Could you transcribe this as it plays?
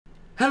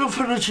Hello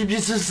fellow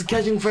tributes, this is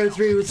Catching Fire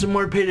 3 with some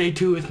more Payday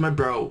 2 with my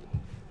bro.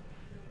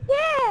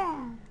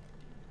 Yeah!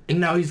 And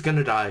now he's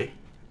gonna die.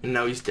 And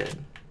now he's dead.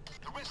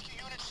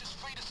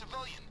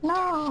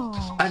 No!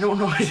 I don't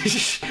know.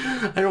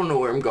 I don't know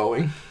where I'm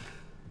going.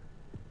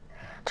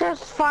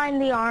 Just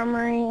find the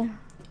armory.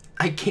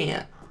 I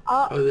can't.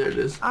 Oh, there it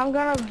is. I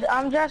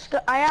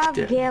have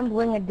Dead.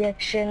 gambling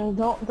addiction.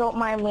 Don't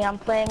mind me, I'm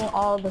playing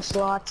all the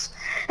slots.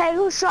 Hey,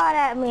 who shot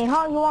at me?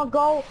 Huh, you wanna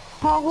go?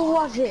 Huh, who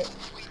was it?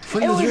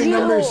 Find the three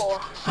numbers.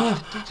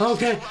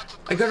 Okay,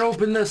 I gotta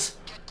open this.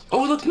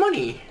 Oh, look,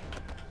 money.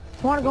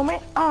 Wanna go, man?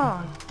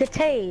 Get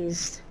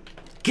tased.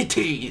 Get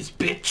tased,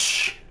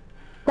 bitch.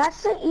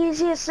 That's the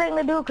easiest thing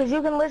to do, because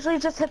you can literally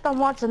just hit them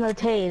once and they're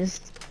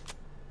tased.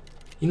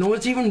 You know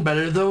what's even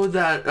better though?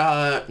 That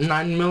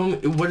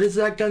 9mm. What is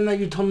that gun that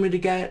you told me to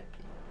get?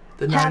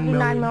 The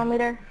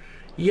 9mm.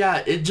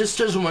 Yeah, it just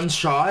does one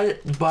shot,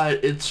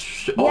 but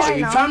it's. Yeah,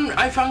 Oh,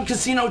 I found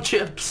casino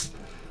chips.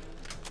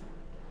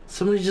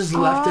 Somebody just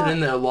left it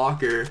in their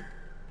locker.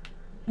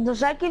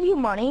 Does that give you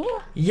money?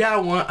 Yeah,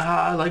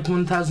 like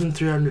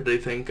 1,300, I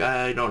think.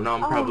 I don't know.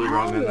 I'm probably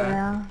wrong on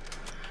that.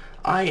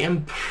 I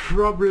am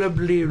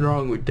probably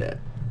wrong with that.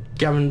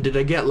 Gavin, did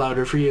I get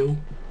louder for you?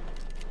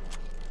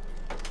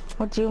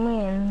 What do you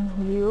mean?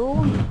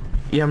 You?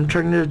 Yeah, I'm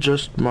trying to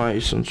adjust my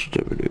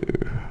sensitivity.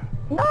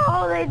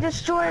 No, they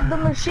destroyed the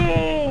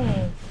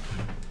machine.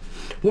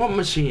 What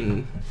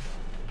machine?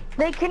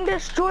 They can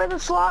destroy the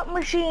slot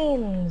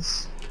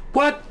machines.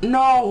 What?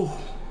 No.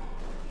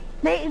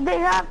 They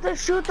have to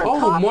shoot the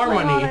top more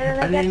plate money. on it and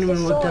I it didn't gets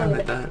even look down at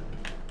destroyed. that.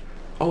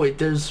 Oh wait,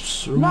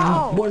 there's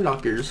No. more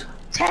lockers.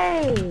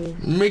 Hey.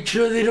 Make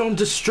sure they don't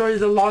destroy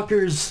the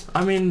lockers.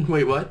 I mean,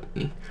 wait, what?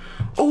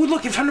 Oh,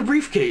 look, I found a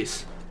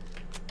briefcase.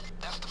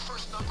 That's the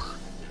first number.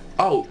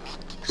 Oh,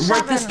 7.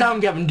 write this down,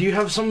 Gavin. Do you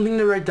have something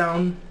to write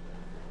down?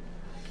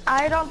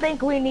 I don't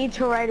think we need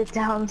to write it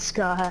down,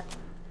 Scott.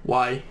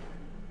 Why?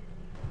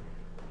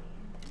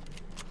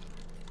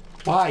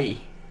 Why?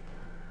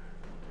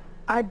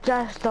 I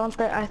just don't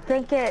think. I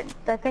think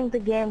the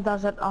game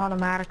does it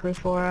automatically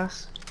for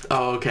us.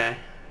 Oh, okay.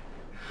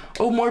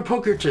 Oh, more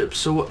poker chips.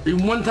 So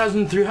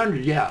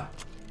 1,300, yeah.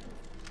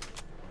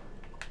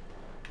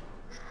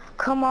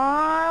 Come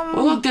on.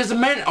 Oh, look, there's a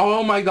man.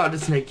 Oh my God,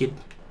 it's naked.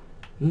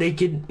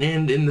 Naked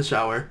and in the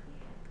shower.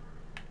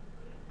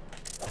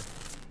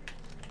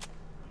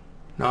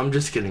 No, I'm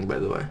just kidding, by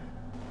the way.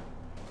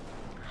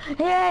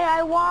 Yay,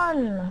 I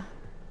won.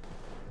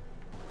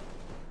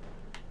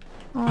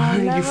 Oh,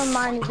 never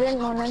mind, you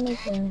didn't win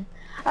anything.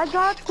 I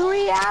got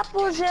 3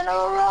 apples in a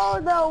row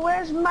though.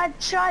 Where's my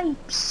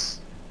chips?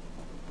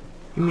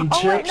 You mean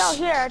chips? Oh wait, no,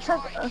 here,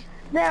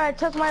 I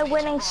took my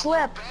winning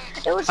slip.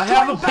 It was I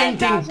have a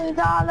painting.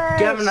 $25,000.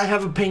 Gavin, I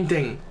have a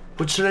painting.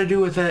 What should I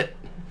do with it?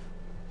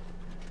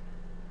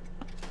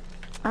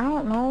 I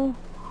don't know.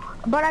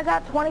 But I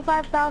got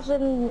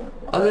 25,000.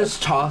 I'll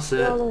just toss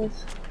it.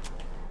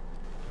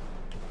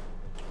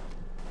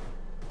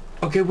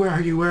 Okay, where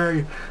are you? Where are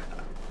you?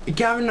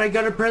 Gavin, I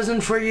got a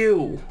present for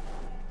you.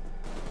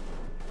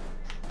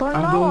 But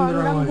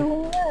I'm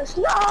doing this.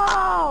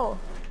 No!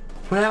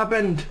 What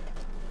happened?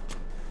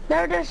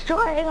 They're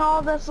destroying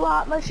all the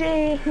slot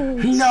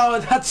machines. No,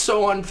 that's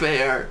so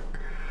unfair.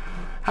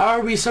 How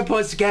are we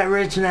supposed to get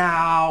rich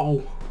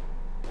now?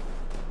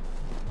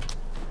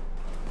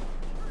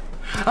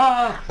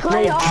 No,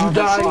 Play all you the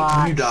die,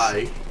 slots. you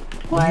die.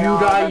 Play You all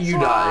die, the you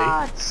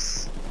die. slots.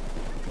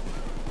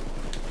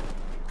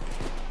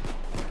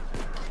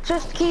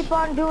 Just keep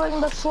on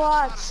doing the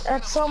slots.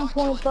 At some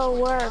point they'll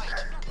work.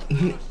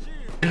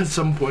 At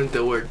some point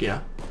they'll work, yeah.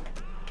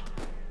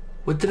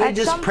 What did I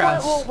just press?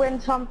 At some point we'll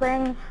win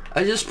something.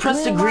 I just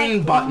pressed the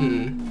green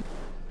button.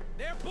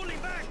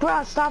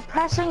 Bro, stop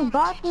pressing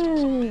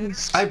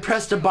buttons. I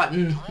pressed a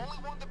button.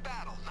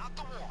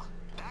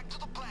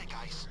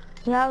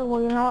 Yeah,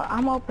 well, you know what?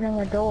 I'm opening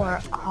a door.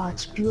 Oh,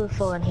 it's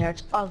beautiful in here.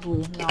 It's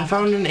ugly. No. I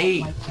found an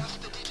 8.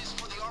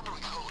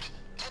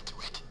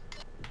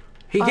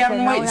 Hey, Okay, Gavin,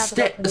 now we wait, have to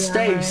go to the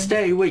armory.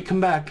 stay, wait,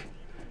 come back.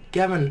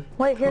 Gavin.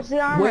 Wait, here's the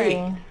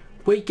armory.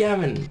 Wait,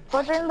 Gavin.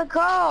 Put in the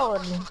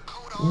code.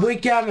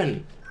 Wait,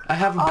 Gavin. I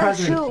have a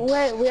present. Oh, shoot,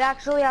 wait, we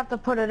actually have to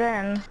put it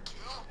in.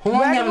 Hold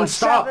on, Red Gavin, was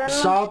stop, 7.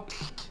 stop.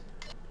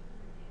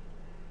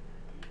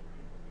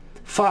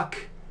 Fuck.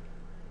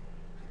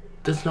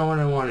 That's not what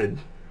I wanted.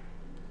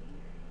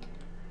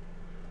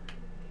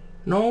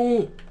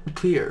 No,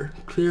 clear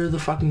the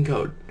fucking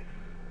code.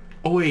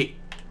 Oh wait,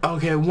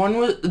 okay,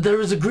 there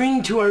was a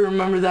green 2, I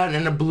remember that,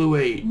 and a blue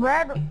 8.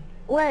 Red,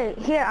 wait,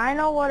 here, I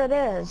know what it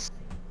is.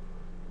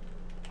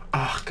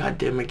 Oh, god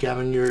damn it,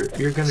 Gavin, you're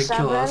gonna 7.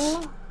 kill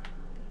us.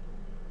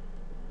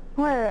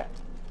 Wait.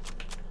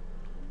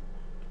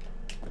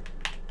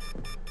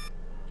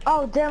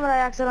 Oh, damn it, I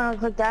accidentally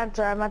clicked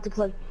enter. I meant to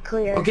click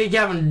clear. Okay,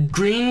 Gavin,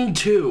 green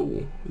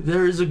 2.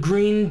 There is a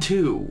green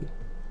 2.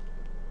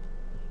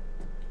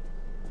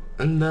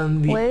 And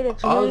then the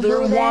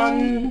other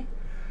one,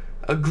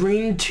 a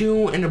green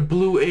 2 and a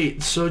blue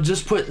 8. So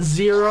just put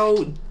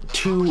 0,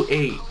 2,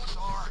 8.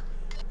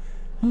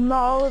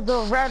 No, the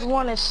red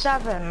one is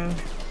 7.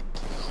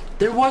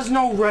 There was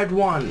no red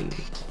one.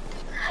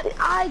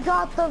 I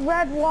got the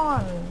red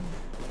one.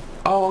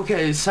 Oh,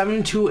 okay.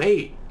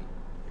 728.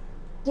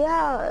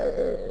 Yeah,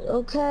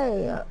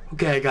 okay.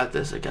 Okay, I got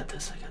this.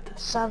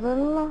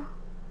 7.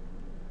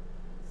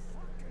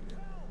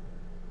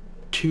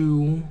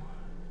 2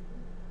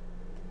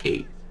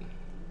 8.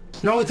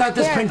 No, it's not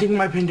this Here. painting.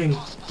 My painting.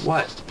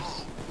 What?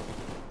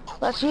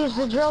 Let's use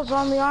the drills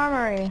on the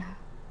armory.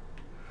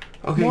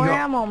 Okay, More go.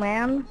 ammo,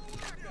 man.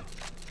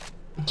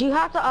 Do you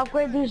have to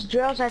upgrade these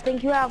drills? I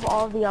think you have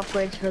all the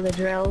upgrades for the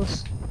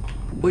drills.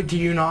 Wait, do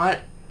you not?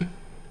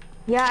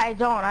 Yeah, I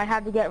don't. I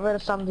had to get rid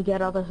of some to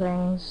get other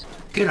things.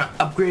 Gonna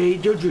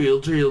upgrade your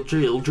drill.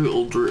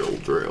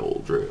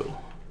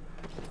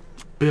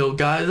 Bill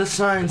Guy the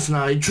Science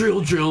Knight.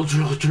 Drill. Drill.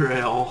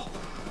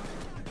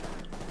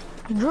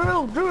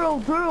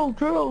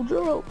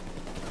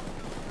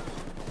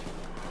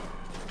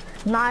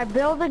 Now I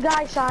build the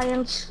guy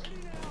science.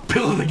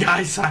 Bill the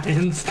Guy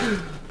Science.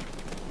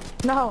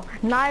 No,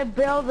 now I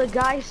build the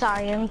guy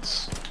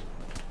science.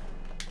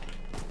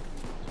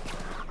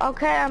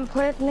 Okay, I'm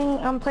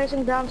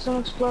placing down some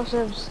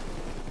explosives.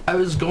 I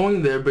was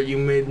going there, but you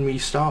made me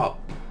stop.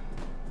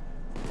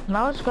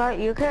 No, Scott,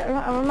 you can't.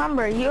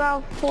 Remember, you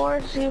have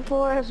 4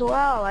 C4 as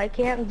well. I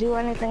can't do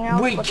anything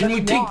else. Wait, but can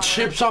just we take water.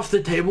 chips off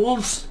the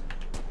tables?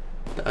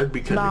 That'd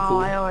be kind of cool.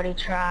 No, I already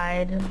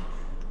tried.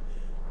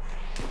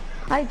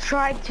 I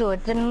tried to.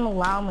 It didn't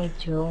allow me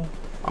to.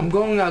 I'm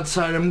going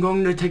outside. I'm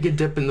going to take a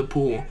dip in the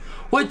pool.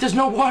 Wait, there's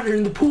no water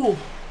in the pool.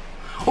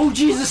 Oh,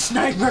 Jesus,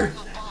 sniper.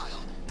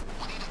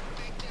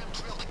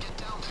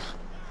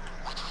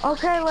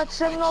 Okay, let's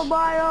signal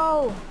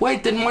bio.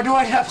 Wait, then what do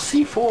I have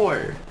C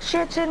for?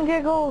 Shits and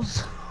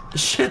giggles.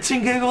 Shits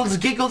and giggles,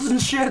 giggles and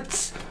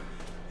shits.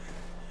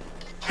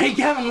 Hey,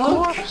 Gavin,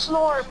 look. Glorp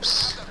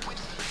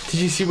snorps. Did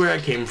you see where I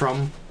came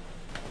from?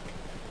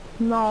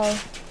 No.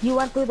 You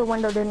went through the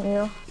window, didn't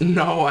you?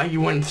 No, I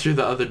went through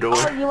the other door.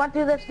 Oh, you went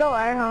through this door,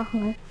 huh?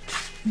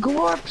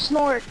 Glorp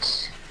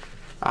snorts.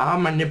 Ah,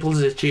 my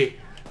nipple's itchy.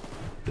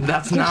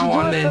 That's Did now you do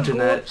on it the for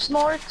internet. Glorp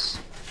snorts?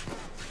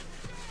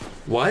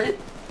 What?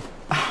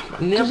 Ah, my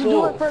Did you do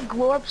nipple. it for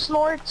glorp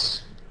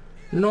snorts?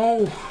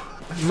 No,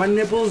 my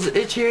nipple's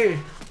itchy.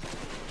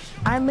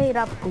 I made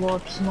up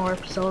glorp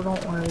snorts, so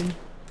don't worry.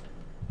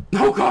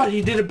 Oh God,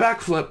 he did a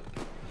backflip.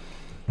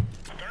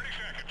 30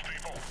 seconds,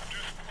 people.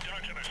 Just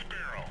dodging a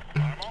sparrow.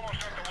 I'm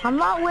almost at the I'm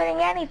not winning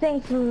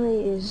anything from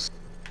these.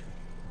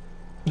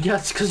 Yeah,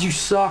 it's because you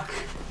suck.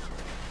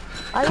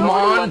 I Come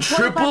already on, won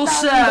triple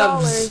 $25,000.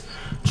 sevs.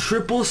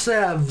 Triple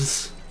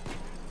sevs.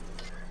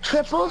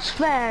 Triple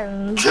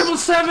spends. Triple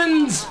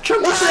sevens.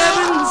 Triple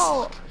sevens.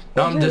 Wow.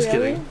 No, Did I'm you just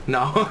really? kidding.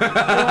 No. What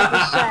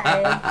to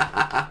say?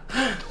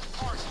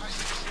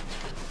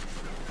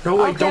 No,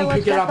 wait, Okay, don't let's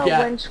pick it get up the yet.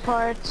 winch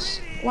parts.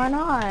 Why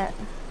not?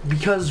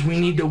 Because we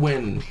need to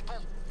win.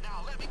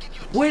 now. Let me give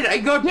you Wait, I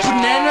got Yay!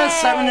 banana,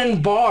 7,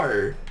 and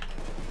bar.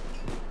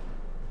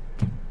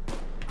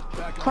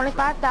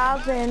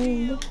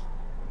 25,000.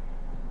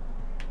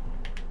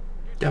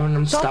 Damn it,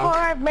 I'm So far, stuck.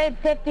 I've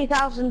made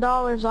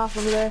 $50,000 off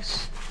of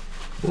this.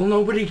 Well,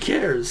 nobody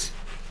cares.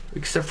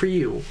 Except for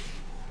you.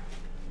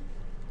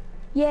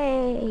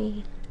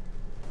 Yay!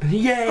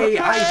 Yay,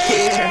 I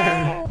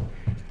care.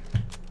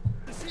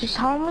 Just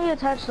tell me to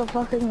touch the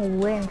fucking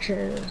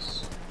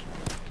winches.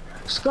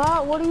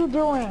 Scott, what are you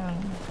doing?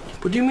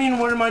 What do you mean,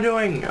 what am I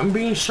doing? I'm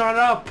being shot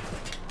up.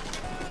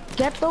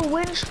 Get the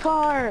winch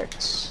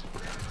parts.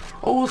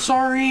 Oh,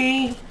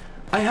 sorry.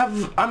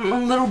 I'm a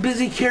little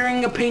busy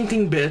carrying a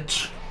painting,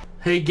 bitch.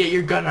 Hey, get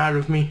your gun out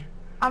of me.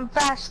 I'm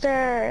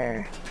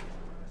faster.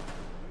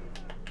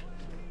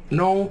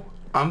 No,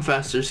 I'm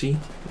faster, see?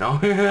 No.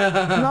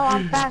 No,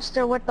 I'm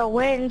faster with the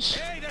winch.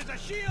 Hey, there's a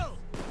shield!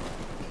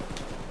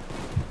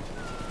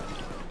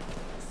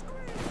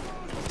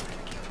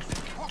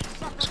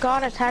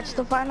 Scott, attach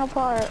the final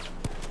part.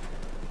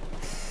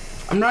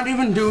 I'm not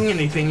even doing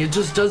anything. It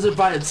just does it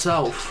by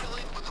itself.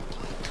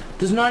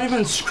 There's not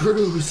even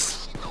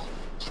screws.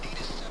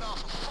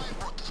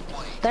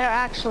 There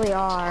actually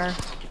are.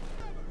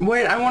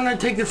 Wait, I want to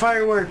take the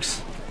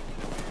fireworks.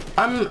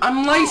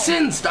 I'm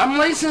licensed. I'm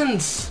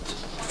licensed.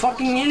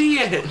 Fucking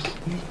idiot.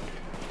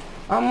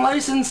 I'm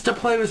licensed to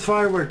play with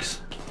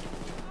fireworks.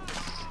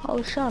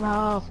 Oh, shut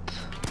up.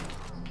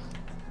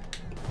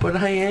 But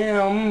I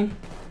am.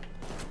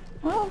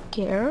 I don't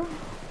care.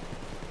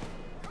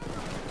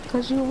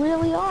 Because you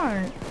really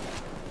aren't.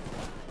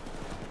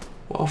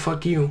 Well,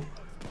 fuck you.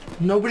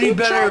 Nobody You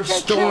better tried have to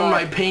stolen kill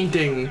my it.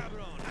 painting.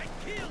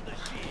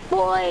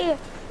 Boy,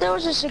 there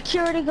was a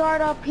security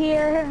guard up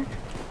here.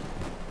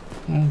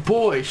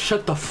 Boy,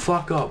 shut the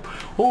fuck up.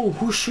 Oh,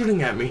 who's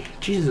shooting at me?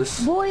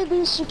 Jesus. Boy,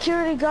 these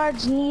security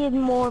guards need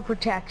more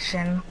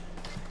protection.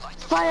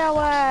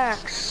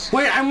 Fireworks!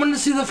 Wait, I want to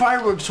see the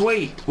fireworks.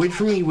 Wait. Wait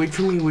for me. Wait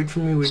for me. Wait for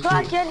me. Wait for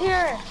Scott, me. get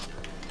here!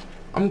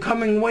 I'm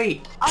coming.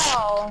 Wait.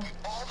 Oh.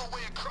 All the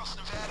way across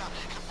Nevada.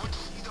 I want to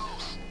see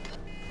those.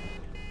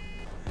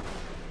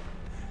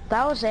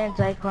 That was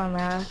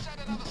anticlimactic.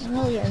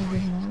 Really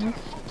anticlimactic.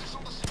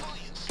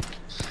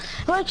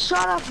 like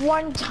shot off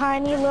one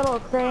tiny little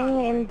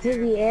thing into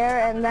the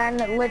air, and then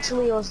it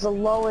literally was the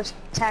lowest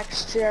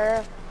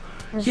texture.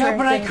 Yeah,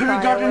 but I could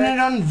have gotten it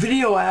on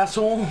video,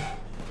 asshole.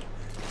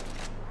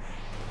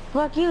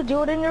 Fuck you,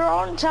 do it in your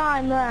own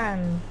time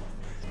then.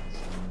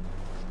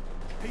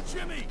 Hey,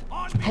 Jimmy,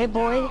 on Hey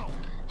boy,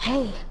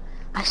 hey,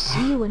 I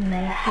see you in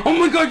there. Oh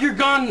my god, your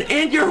gun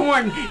and your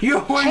horn! Your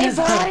horn Hey is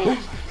boy!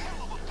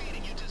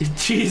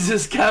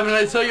 Jesus, Kevin,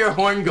 I saw your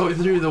horn go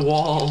through the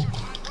wall.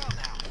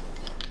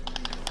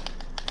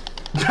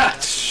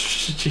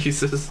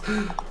 Jesus.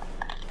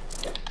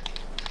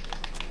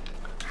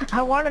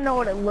 I want to know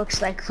what it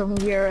looks like from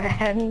your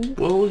end.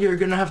 Well, you're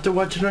gonna have to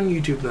watch it on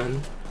YouTube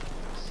then.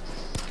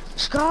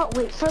 Scott,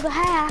 wait for the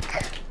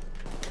hack.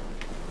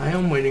 I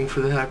am waiting for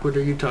the hack. What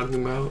are you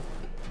talking about?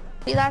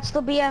 See, that's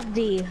the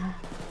BFD.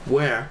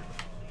 Where?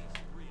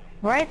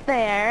 Right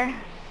there.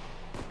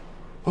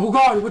 Oh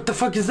god, what the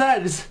fuck is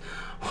that?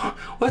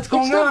 What's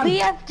going on? It's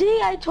the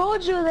BFD, I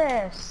told you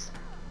this.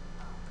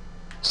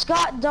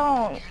 Scott,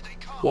 don't.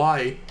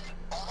 Why?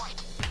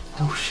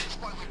 Oh shit.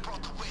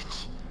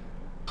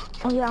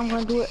 Oh yeah, I'm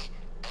gonna do it.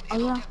 Oh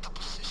yeah.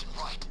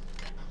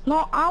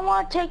 No, I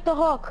want to take the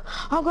hook.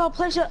 I'm gonna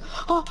place it.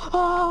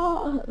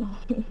 Oh.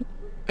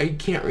 I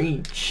can't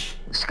reach.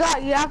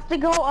 Scott, you have to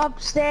go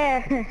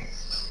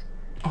upstairs.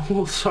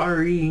 Oh,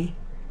 sorry.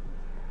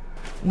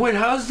 Wait,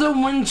 how's the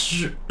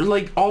winch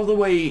like all the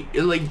way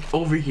like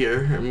over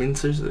here? I mean,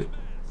 seriously.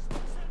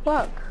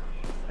 Look,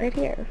 right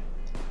here.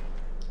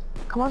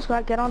 Come on,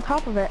 Scott, get on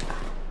top of it.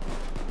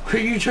 What are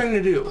you trying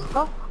to do?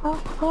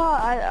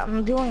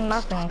 I'm doing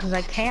nothing because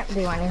I can't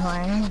do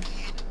anything.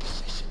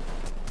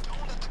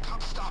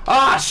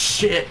 Ah,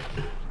 shit!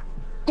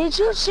 Did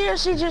you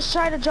seriously just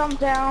try to jump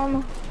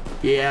down?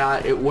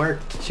 Yeah, it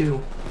worked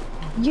too.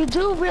 You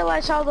do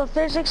realize how the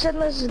physics in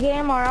this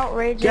game are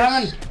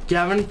outrageous?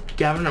 Gavin,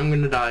 I'm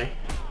gonna die.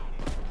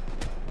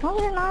 No,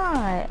 you're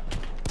not.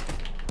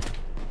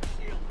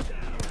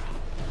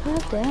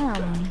 God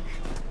damn.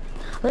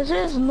 This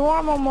is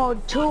normal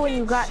mode too and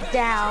you got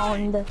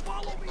downed.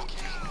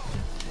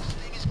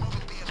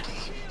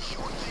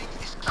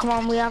 Come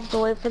on, we have to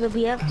wait for the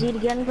BFD to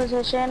get in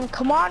position.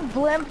 Come on,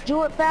 Blimp,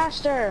 do it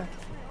faster.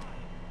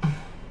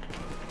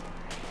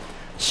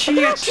 Shit.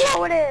 Look how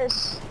slow it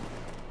is.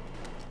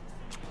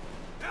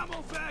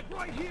 ammo bag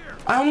right here.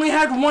 I only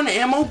had one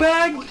ammo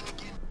bag?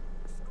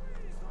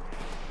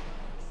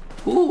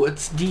 Ooh,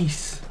 it's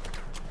decent.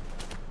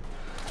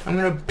 I'm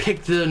gonna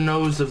pick the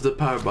nose of the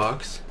power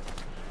box.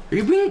 Are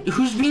you being,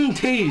 who's being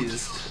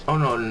tased? Oh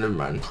no, never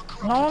mind.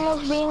 No one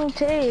was being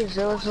tased,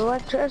 it was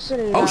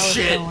electricity. Oh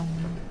shit!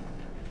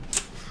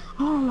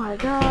 Oh my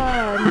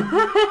god.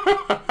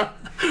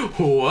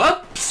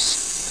 Whoops!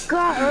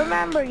 Scott,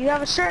 remember, you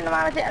have a certain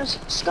amount of damage.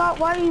 Scott,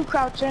 why are you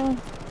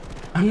crouching?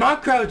 I'm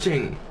not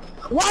crouching.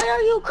 Why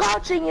are you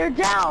crouching? You're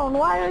down.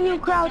 Why are you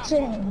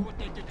crouching?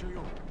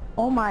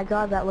 Oh my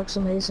god, that looks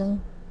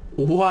amazing.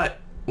 What?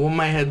 What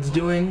my head's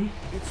doing?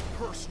 It's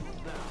personal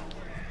now.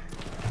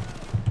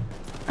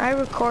 I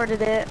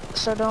recorded it,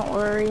 so don't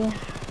worry.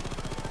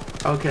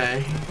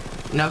 Okay.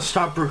 Now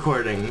stop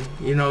recording.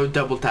 You know,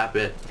 double tap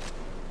it.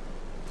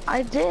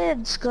 I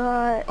did,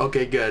 Scott.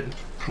 Okay, good.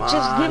 Come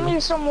Just give on. me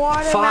some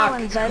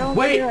watermelons. Fuck. I don't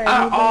Wait, hear oh,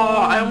 anything.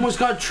 I almost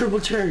got triple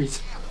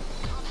cherries.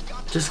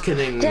 Just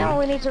kidding. Damn,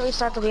 we need to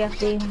restart the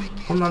BFD.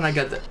 Hold on, I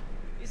got that.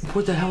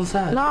 What the hell is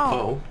that? No.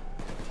 Oh.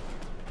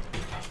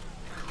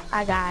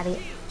 I got it.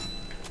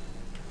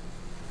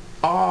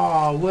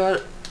 Oh,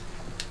 what?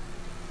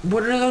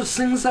 What are those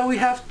things that we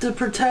have to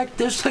protect?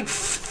 There's like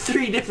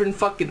 3 different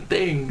fucking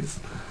things.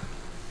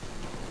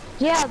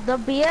 Yeah, the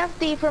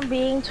BFD from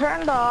being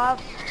turned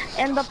off,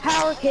 and the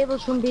power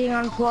cables from being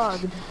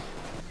unplugged.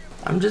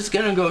 I'm just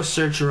gonna go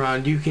search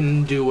around. You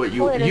can do what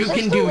you Wait, you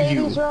can do.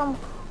 Room?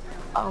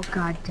 Oh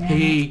god damn.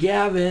 Hey,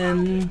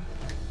 Gavin.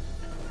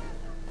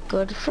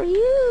 Good for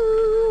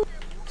you.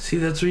 See,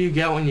 that's what you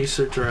get when you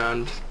search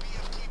around.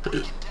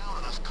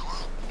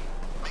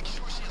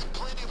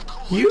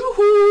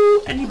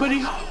 Yoo-hoo!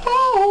 Anybody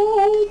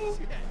home?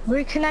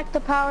 Reconnect the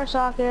power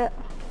socket.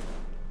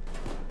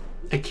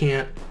 I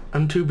can't.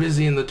 I'm too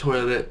busy in the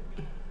toilet.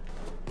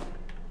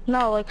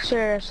 No, like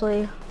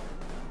seriously.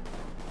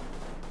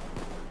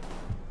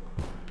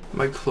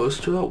 Am I close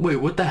to it? Wait,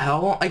 what the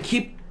hell? I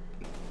keep...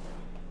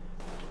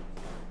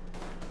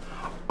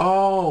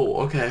 Oh,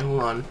 okay,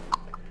 hold on.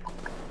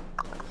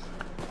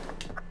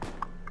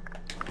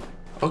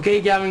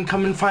 Okay, Gavin,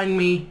 come and find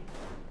me.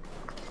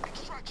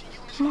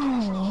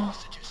 No.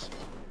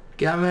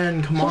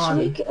 Gavin, come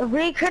on. Just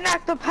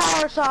reconnect the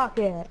power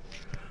socket.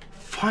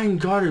 Fine,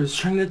 God, I was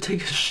trying to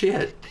take a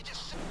shit.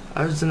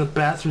 I was in the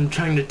bathroom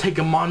trying to take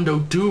a Mondo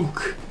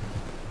Duke.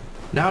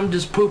 Now I'm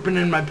just pooping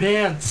in my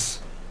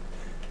pants.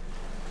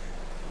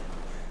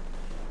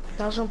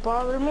 Doesn't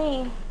bother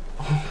me.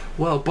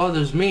 Well, it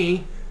bothers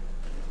me.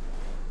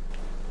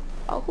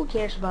 Oh, who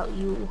cares about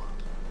you?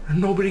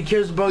 Nobody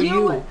cares about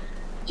you.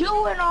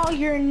 You and all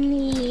your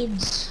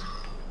needs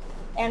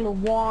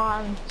and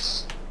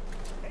wants.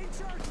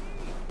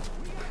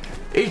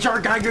 HR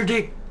Geiger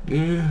Dick.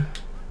 Yeah.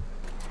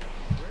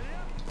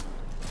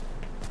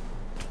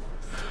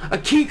 A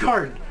key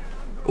card!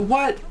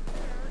 What?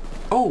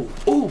 Oh,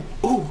 oh,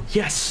 oh,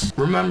 yes!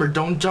 Remember,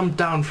 don't jump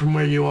down from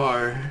where you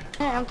are.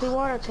 Yeah, empty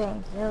water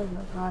tank. There we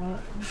go, got it.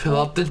 Fill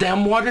up the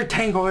damn water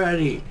tank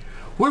already.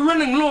 We're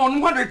running low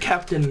on water,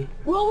 Captain.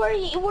 Well, we're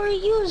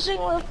using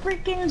the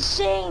freaking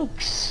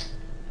sinks.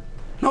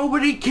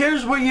 Nobody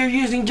cares what you're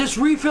using. Just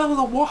refill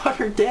the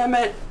water, damn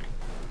it.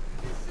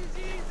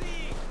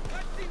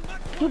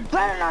 You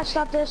better not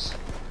stop this.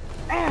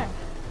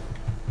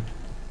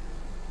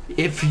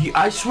 If you,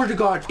 I swear to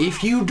God,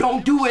 if you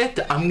don't do it,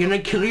 I'm gonna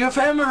kill your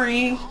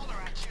family.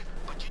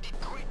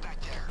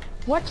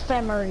 What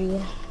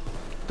family?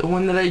 The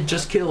one that I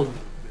just killed.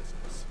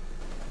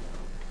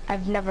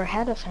 I've never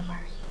had a family.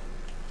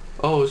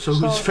 Oh, so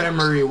whose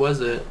family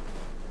was it?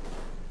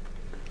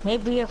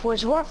 Maybe it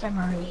was your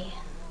family.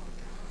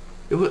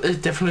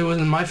 It definitely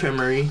wasn't my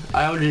family.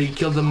 I already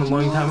killed them a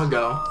long time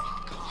ago.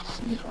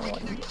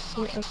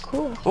 Yeah,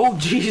 cool. Oh,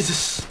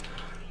 Jesus.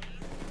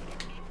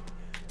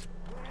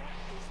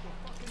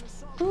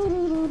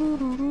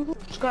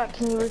 Scott,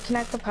 can you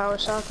reconnect the power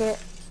socket?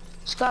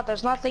 Scott,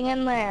 there's nothing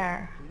in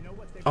there.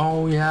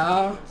 Oh,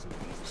 yeah?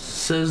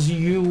 Says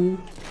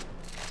you.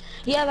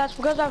 Yeah, that's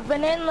because I've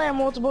been in there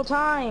multiple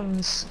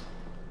times.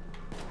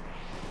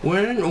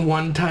 Wouldn't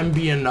one time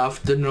be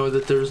enough to know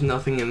that there's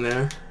nothing in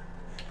there?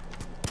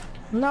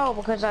 No,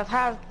 because I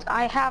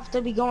have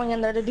to be going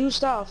in there to do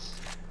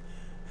stuff.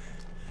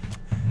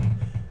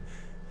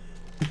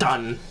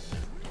 Done.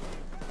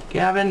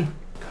 Gavin,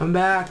 come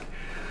back.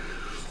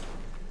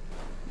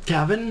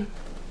 Gavin?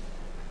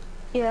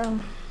 Yeah.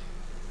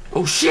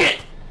 Oh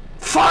shit!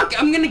 Fuck!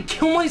 I'm gonna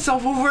kill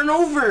myself over and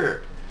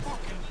over!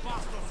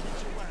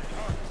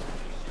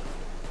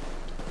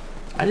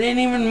 I didn't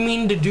even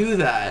mean to do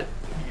that.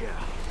 Yeah,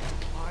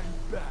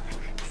 I'm back.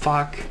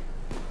 Fuck.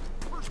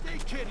 First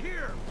aid kit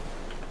here.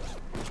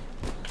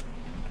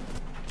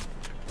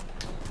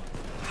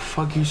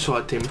 Fuck you,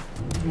 SWAT team.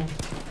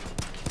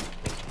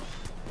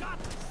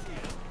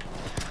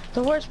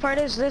 The worst part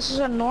is this is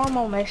a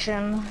normal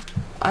mission.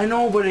 I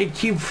know, but I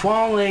keep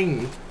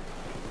falling.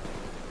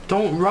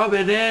 Don't rub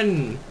it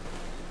in.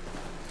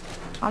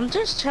 I'm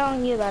just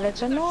telling you that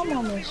it's a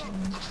normal mission.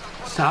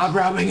 Stop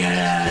rubbing it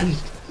in.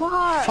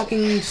 What?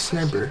 Fucking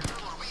sniper.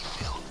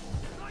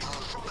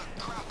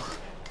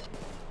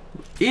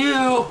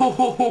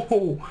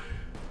 Ew.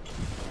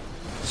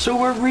 So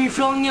we're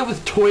refilling it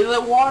with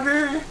toilet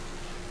water?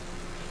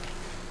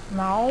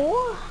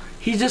 No.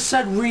 He just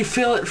said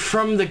refill it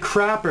from the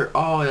crapper.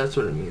 Oh, that's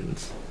what it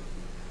means.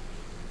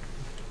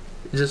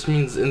 It just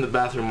means in the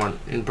bathroom one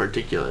in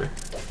particular.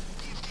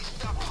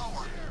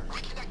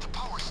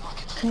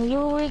 Can you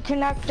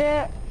reconnect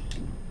it?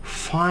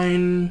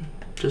 Fine.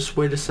 Just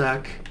wait a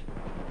sec.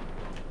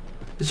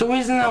 It's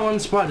always in that one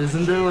spot.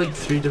 Isn't there like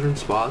 3 different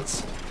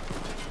spots?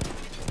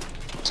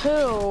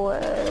 2.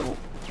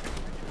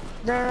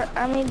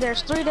 I mean,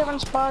 there's 3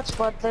 different spots,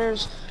 but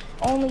there's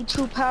only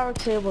 2 power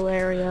cable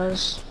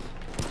areas.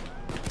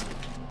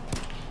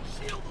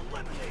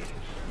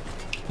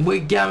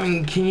 Wait,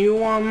 Gavin, can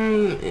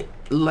you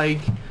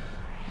like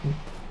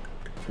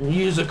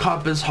use a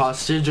cop as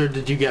hostage, or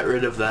did you get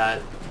rid of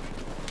that?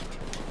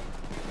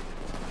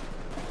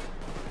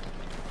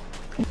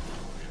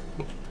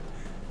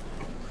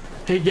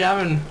 Hey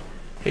Gavin,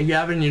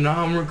 you know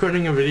how I'm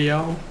recording a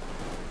video?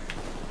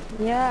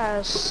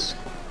 Yes.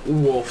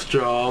 Wolf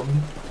job.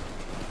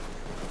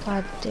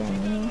 God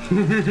damn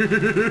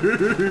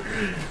you.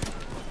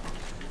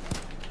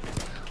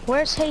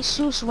 Where's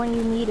Jesus when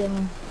you need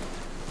him?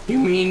 You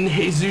mean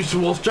Jesus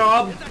Wolf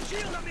job?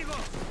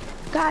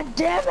 God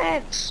damn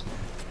it!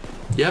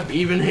 Yep,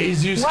 even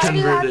Jesus Why do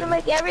you have converted. to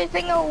make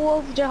everything a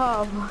wolf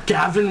job?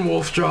 Gavin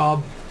Wolf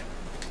job.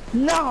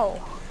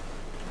 No.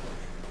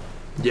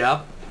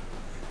 Yep.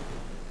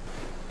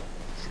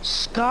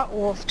 Scott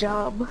Wolf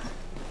job.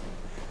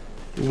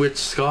 Which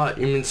Scott?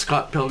 You mean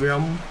Scott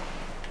Pilgrim?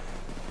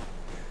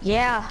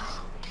 Yeah.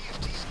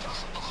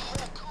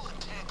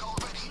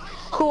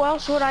 Who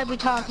else would I be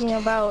talking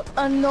about?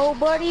 A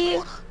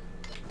nobody?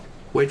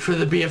 Wait for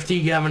the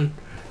BFD, Gavin.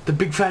 The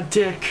big fat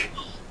dick.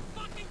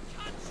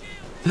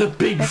 The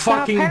big It's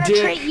fucking gonna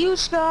penetrate dick. you,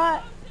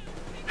 Scott.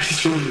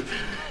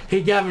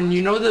 Hey Gavin,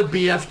 you know the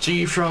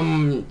BFG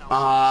from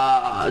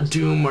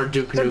Doom or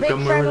Duke The Nukem big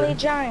or friendly whatever?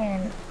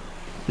 giant.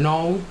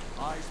 No.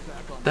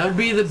 That would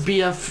be the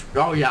BF.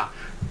 Oh yeah.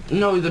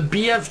 No, the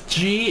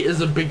BFG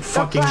is a big The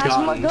fucking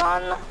plasma gun.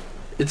 gun?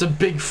 It's a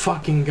big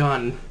fucking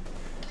gun.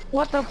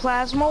 What, the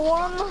plasma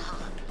one?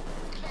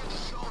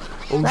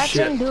 Oh That's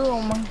shit. in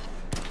Doom.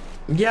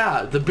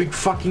 Yeah, the big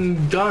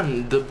fucking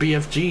gun, the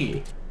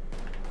BFG.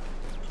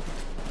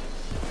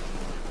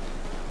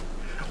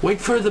 Wait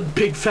for the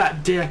big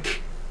fat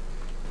dick.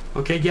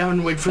 Okay,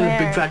 Gavin, wait for the big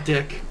There. fat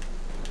dick.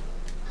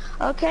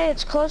 Okay,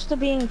 it's close to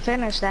being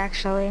finished,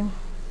 actually.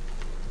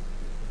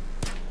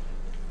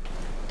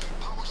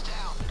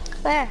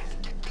 There.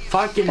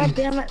 Fucking God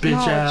damn it. bitch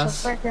No,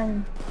 ass. it's a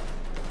frickin'...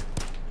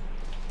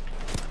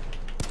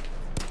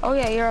 Oh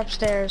yeah, you're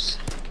upstairs.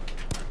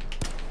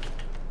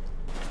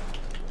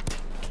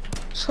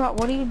 Scott,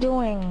 what are you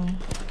doing?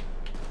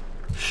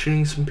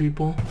 shooting some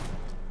people.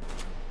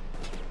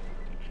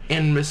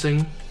 And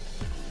missing.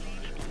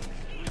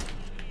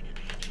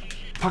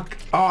 Fuck.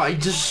 Oh, I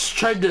just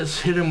tried to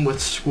hit him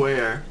with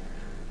square.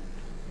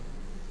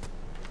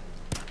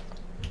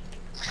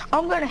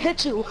 I'm gonna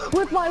hit you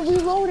with my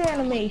reload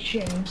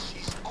animation.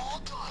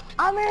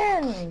 I'm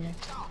in.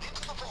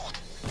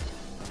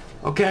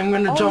 Okay, I'm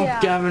gonna jump, yeah.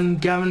 Gavin.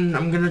 Gavin,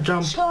 I'm gonna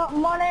jump. Stop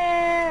money.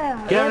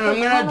 Gavin,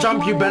 I'm gonna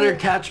jump. You better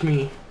catch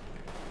me.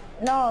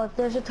 No,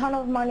 there's a ton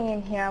of money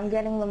in here. I'm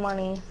getting the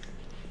money.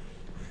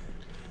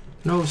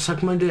 No,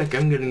 suck my dick.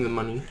 I'm getting the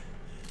money.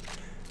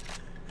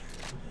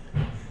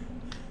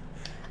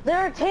 There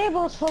are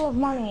tables full of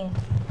money.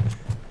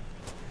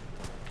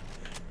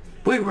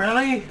 Wait,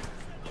 really?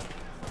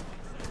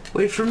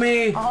 Wait for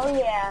me. Oh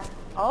yeah.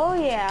 Oh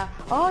yeah.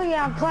 Oh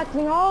yeah, I'm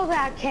collecting all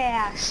that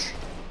cash.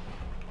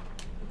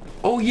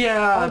 Oh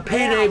yeah, Oh,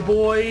 payday, yeah.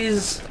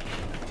 boys.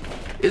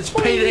 It's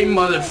payday,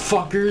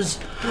 motherfuckers.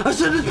 I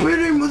said it's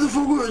payday,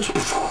 motherfuckers.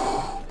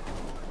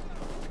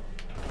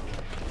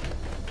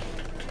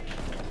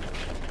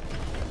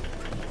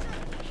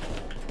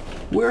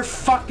 We're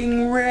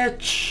fucking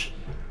rich.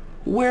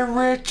 We're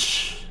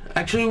rich.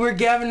 Actually, we're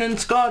Gavin and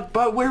Scott,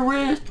 but we're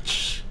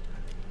rich.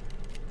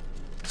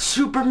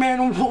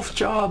 Superman wolf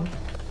job.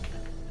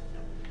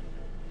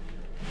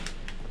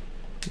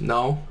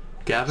 No,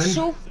 Gavin?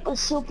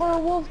 Super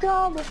wolf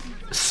job?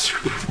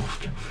 Super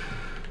wolf job.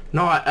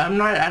 No, I'm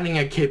not adding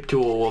a cape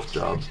to a wolf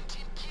job.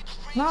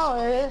 No,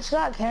 it's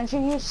not. Can't you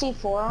use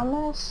C4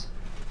 on this?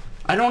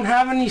 I don't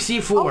have any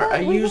C4. Oh, wait,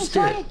 I we used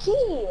can try it. a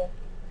key.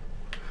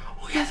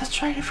 Oh yeah,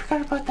 that's right. I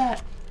forgot about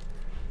that.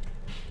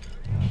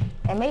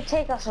 It may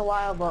take us a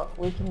while, but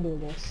we can do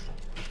this.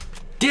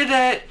 Did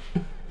it!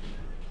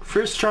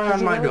 First try on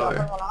you my really door.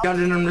 open one up? Got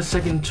it on the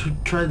second.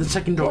 Try the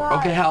second door. Yeah.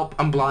 Okay, help!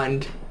 I'm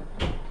blind.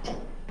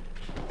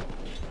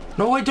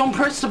 No wait! Don't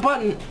press the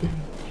button.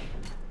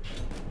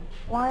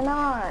 Why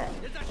not?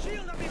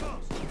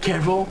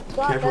 Careful!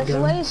 Stop, Careful, there's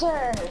Gavin.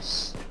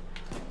 lasers.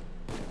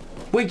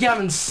 Wait,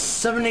 Gavin.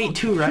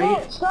 782, right?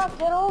 No, stop,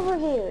 get over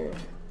here.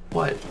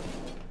 What?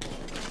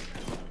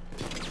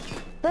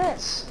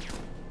 This.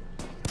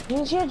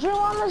 Use your drill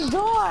on this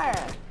door.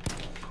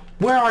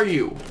 Where are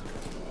you?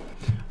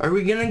 Are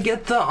we gonna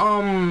get the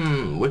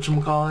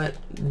whatchamacallit?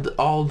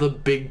 All the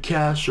big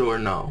cash or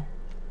no?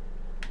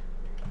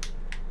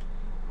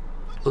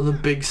 All the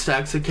big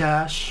stacks of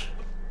cash?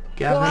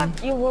 Gavin?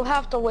 You will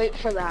have to wait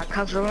for that,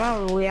 because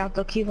remember, we have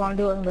to keep on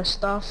doing this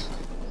stuff.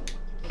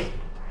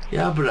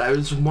 Yeah, but I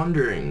was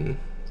wondering.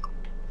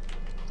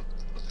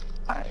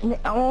 I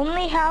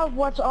only have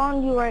what's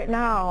on you right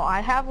now. I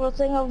have a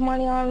thing of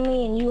money on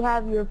me, and you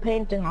have your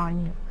painting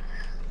on you.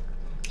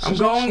 So I'm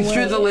going just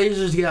through the wait.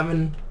 lasers,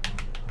 Gavin.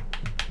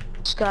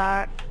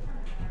 Scott.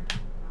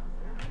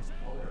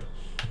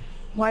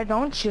 Why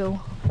don't you?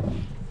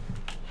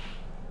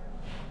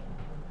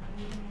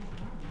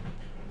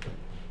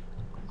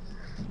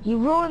 You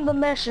ruined the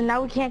mission,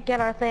 now we can't get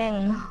our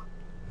thing.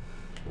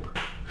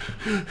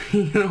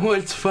 You know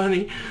what's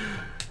funny?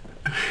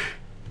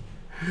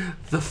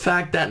 The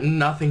fact that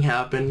nothing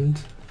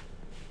happened.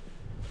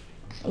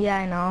 Yeah,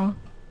 I know.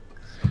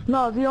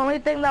 No, the only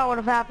thing that would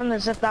have happened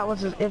is if that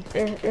was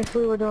if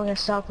we were doing a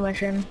stealth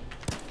mission.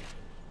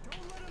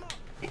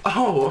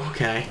 Oh,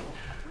 okay.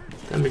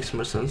 That makes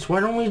more sense.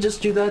 Why don't we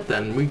just do that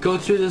then? We go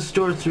through this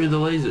door through the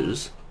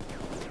lasers.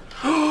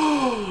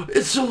 Oh,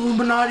 it's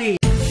Illuminati!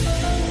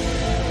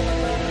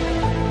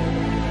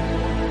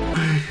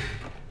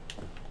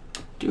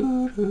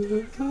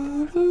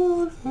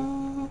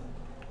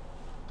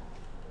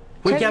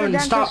 Wait, Gavin,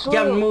 stop!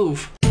 Gavin,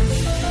 move!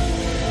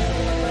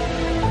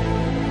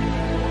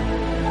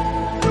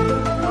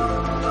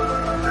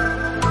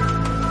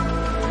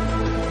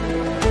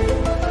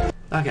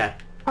 Okay.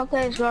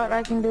 Okay, Scott,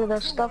 I can do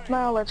this stuff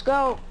now. Let's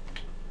go.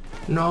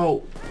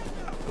 No.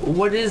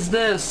 What is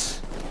this?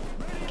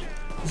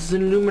 This is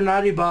an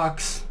Illuminati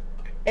box.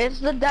 It's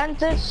the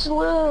dentist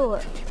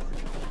slough.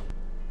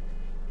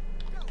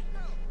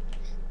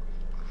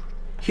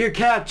 Here,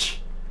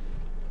 catch!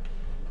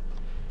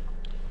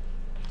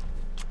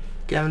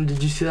 Gavin,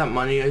 did you see that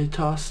money I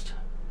tossed?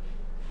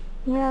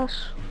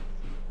 Yes.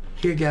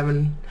 Here,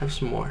 Gavin, have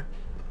some more.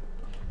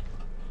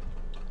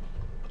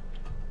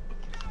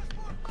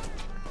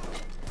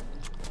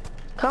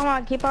 Come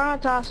on, keep on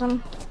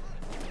tossing.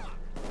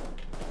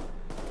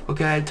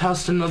 Okay, I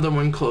tossed another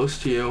one close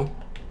to you.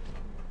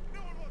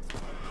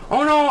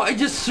 Oh no, I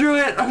just threw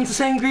it on the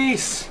same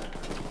grease!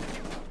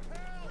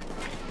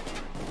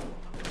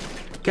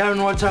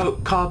 Gavin, watch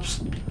out,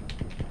 cops.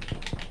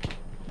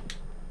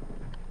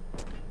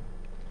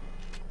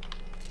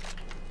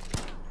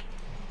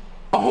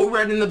 Oh,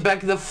 right in the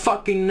back of the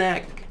fucking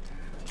neck.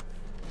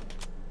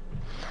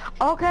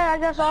 Okay, I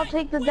guess I'll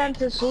take the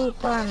dentist slough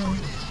then.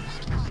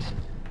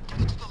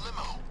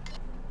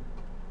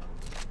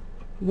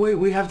 Wait,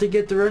 we have to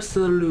get the rest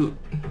of the loot.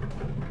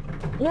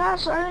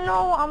 Yes, I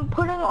know. I'm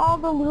putting all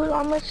the loot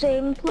on the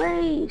same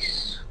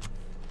place.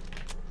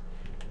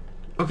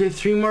 Okay,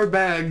 3 more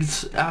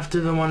bags after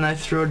the one I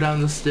throw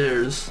down the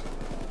stairs.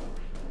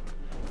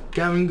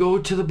 Gavin, go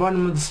to the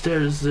bottom of the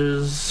stairs.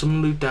 There's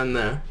some loot down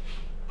there.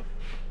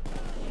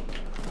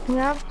 We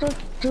have to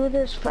do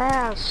this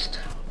fast.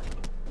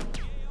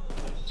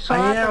 So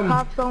I that am. the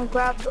cops don't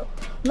grab the...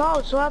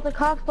 No, so that the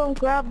cops don't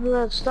grab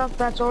the stuff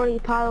that's already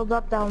piled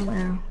up down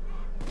there.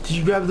 Did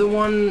you grab the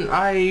one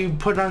I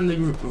put on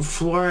the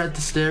floor at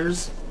the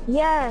stairs?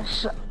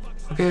 Yes.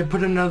 Okay,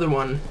 put another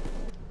one.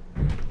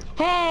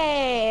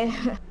 Hey!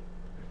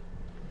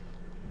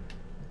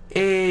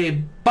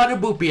 Hey, butter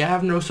boopy, I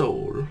have no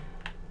soul.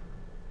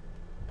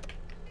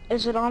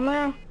 Is it on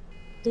there?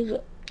 Is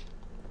it?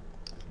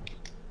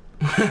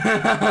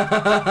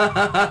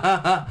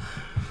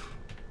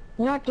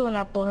 You're not doing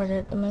that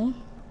bullshit to me.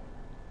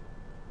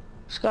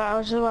 Scott, I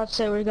was just about to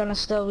say we're gonna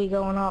still be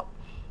going up.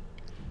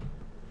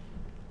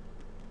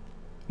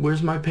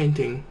 Where's my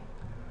painting?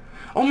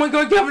 Oh my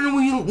god, Gavin,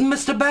 we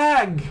missed a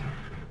bag!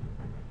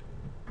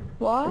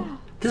 What?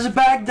 There's a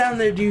bag down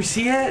there, do you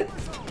see it?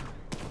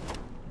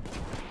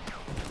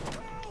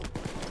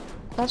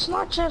 That's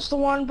not just the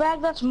one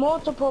bag, that's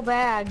multiple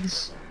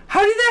bags.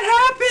 How did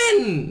that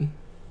happen?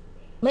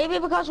 Maybe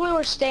because we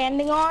were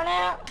standing on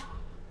it?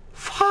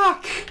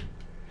 Fuck!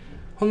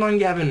 Hold on,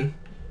 Gavin.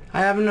 I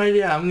have an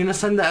idea. I'm gonna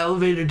send the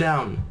elevator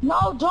down.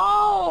 No,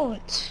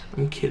 don't!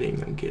 I'm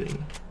kidding, I'm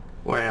kidding.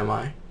 Where am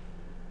I?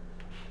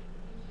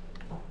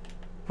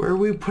 Where are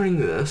we putting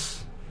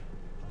this?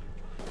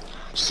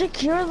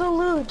 Secure the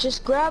loot.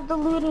 Just grab the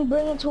loot and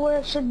bring it to where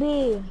it should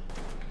be.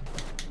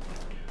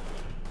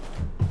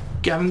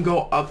 Gavin,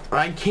 go up.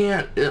 I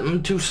can't.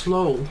 I'm too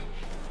slow.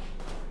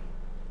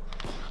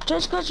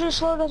 Just because you're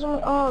slow doesn't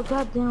mean... Oh,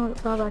 god damn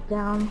it. Go back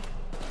down.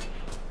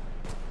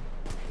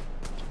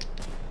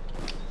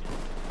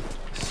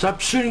 Stop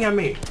shooting at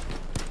me.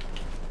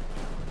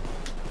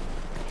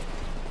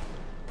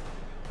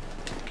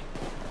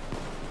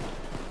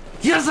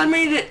 Yes, I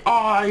made it! Oh,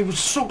 I was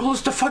so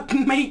close to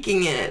fucking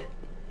making it.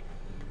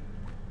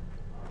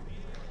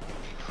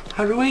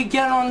 How do we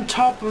get on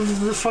top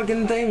of the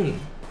fucking thing?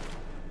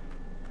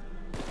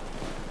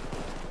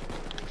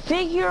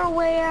 Figure a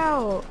way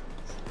out.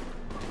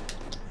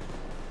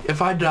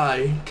 If I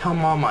die, tell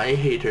Mom I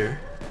hate her.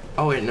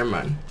 Oh wait, never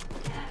mind.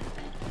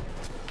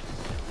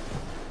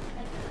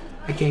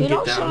 I can't You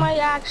know get she down. might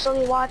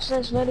actually watch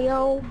this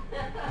video.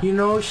 You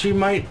know, she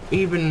might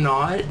even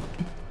not.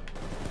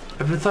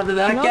 Ever thought of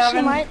that, You know,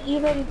 Gavin?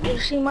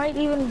 she might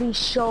even be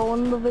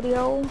shown the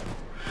video.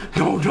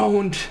 No,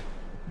 don't.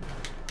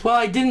 Well,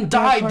 I didn't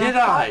die, did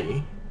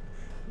I?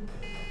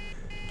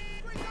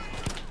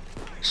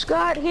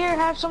 Scott, here,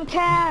 have some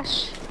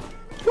cash.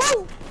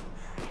 Woo!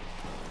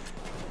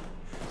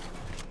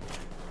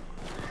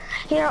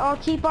 Here, I'll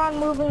keep on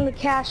moving the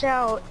cash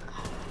out.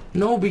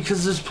 No,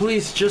 because this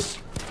police just...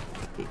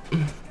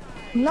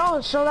 No,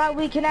 so that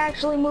we can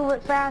actually move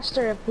it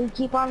faster. If we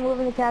keep on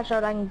moving the cash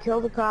out, I can kill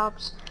the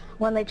cops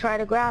when they try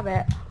to grab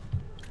it.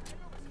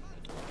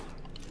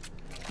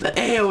 The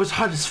AO is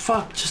hot as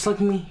fuck, just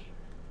like me.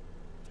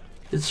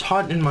 It's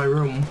hot in my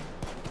room.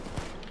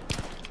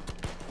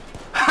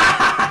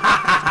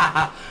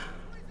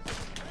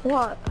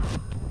 What?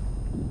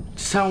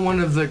 Just how one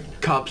of the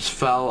cops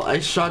fell. I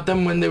shot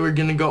them when they were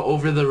gonna go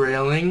over the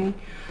railing,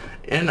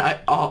 and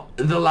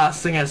the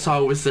last thing I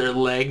saw was their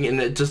leg, and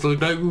it just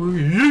looked like...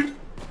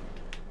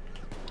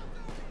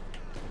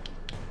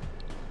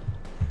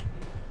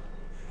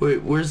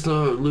 Wait, where's the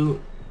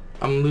loot?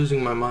 I'm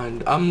losing my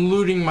mind. I'm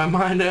looting my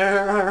mind.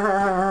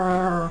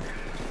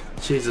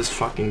 Jesus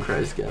fucking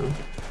Christ, Gavin.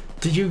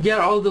 Did you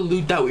get all the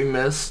loot that we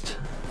missed?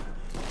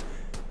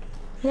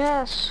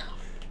 Yes.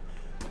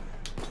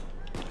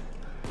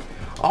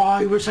 Oh,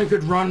 I wish I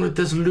could run with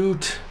this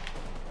loot.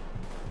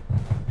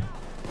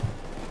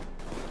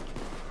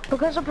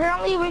 Because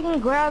apparently we can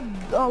grab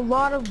a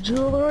lot of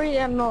jewelry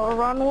and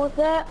run with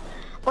it.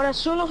 But as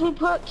soon as we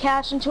put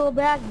cash into a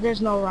bag,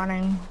 there's no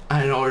running.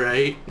 I know,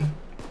 right?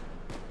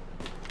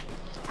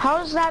 How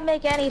does that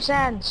make any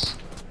sense?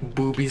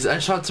 Boobies. I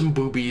shot some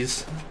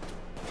boobies.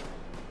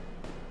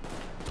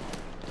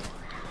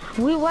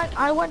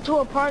 I went to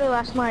a party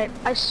last night.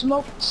 I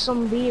smoked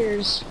some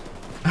beers.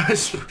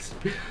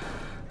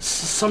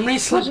 Somebody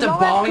slipped a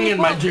bong in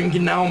my drink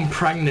and now I'm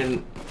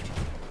pregnant.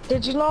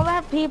 Did you know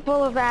that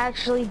people have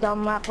actually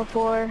done that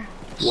before?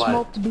 What?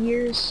 Smoked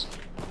beers.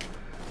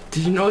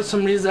 Did you know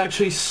somebody's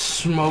actually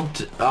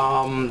smoked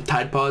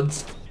Tide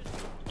Pods?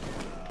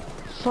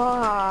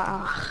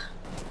 Fuck.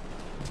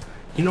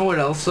 You know what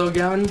else though,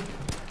 Gavin?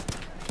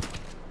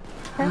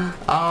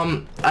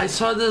 Huh? I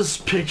saw this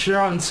picture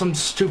on some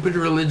stupid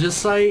religious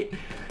site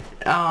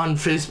on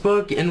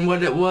Facebook, and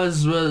what it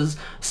was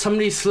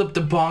somebody slipped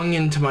a bong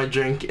into my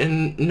drink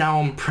and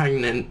now I'm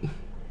pregnant.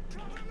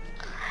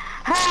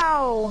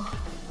 How?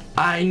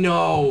 I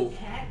know.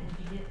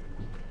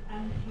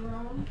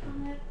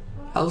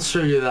 I'll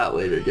show you that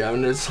later,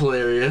 Gavin. It's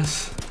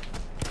hilarious.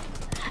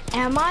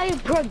 Am I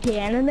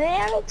pregnant?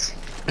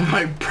 Am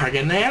I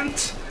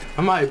pregnant?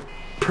 Am I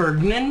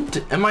pregnant?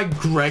 Am I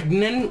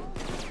pregnant?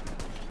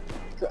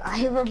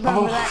 I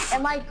remember that.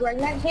 Am I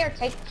pregnant? Here,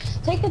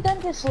 take the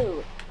dentist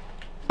loot.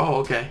 Oh,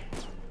 okay.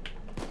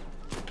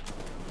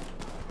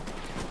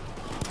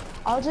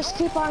 I'll just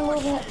keep on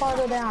moving it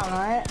farther down,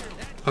 alright?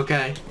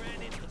 Okay.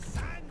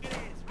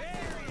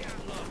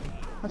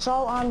 That's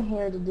all I'm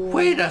here to do.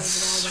 Wait a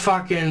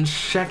fucking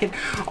second.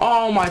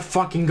 Oh my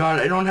fucking god,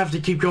 I don't have to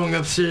keep going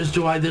upstairs,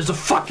 do I? There's a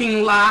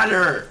fucking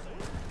ladder!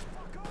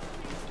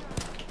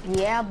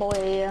 Yeah,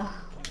 boy.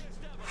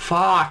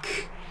 Fuck.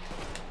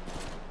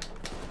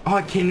 Oh,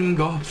 I can't even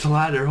go up the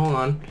ladder. Hold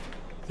on.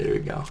 There we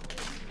go.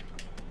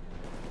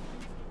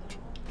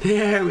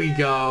 There we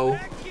go.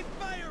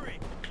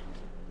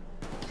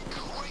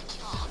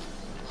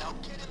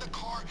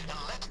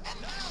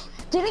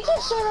 Did it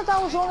just say that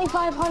that was only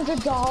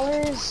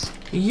 $500?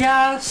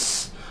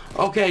 Yes.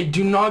 Okay,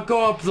 do not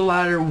go up the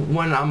ladder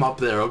when I'm up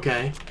there,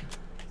 okay?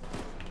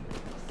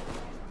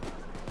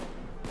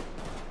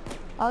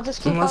 I'll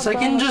just keep Unless on I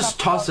can going just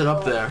toss it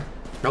up there.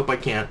 Nope, I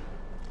can't.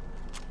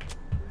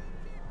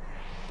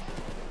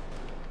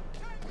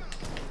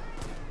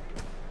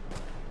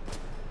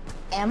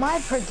 Am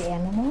I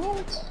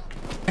pregnant?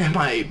 Am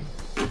I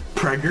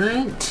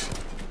pregnant?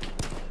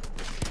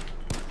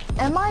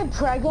 Am I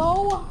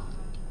prego?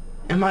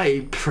 Am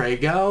I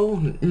prego?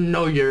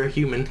 No, you're a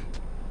human.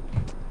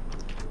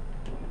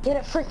 Get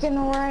it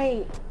freaking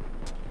right.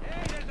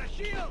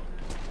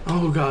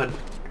 Oh god.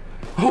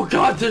 Oh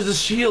god, there's a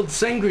shield,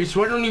 Sangrease.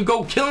 Why don't you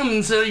go kill him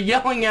instead of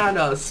yelling at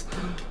us?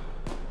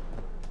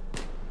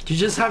 You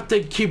just have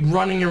to keep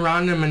running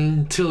around him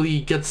until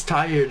he gets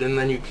tired, and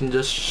then you can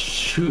just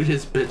shoot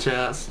his bitch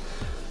ass.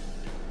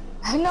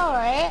 I know,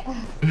 right?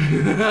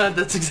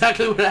 That's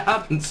exactly what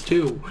happens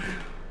too.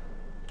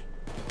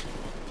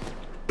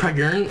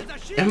 Pregnant?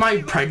 Am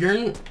I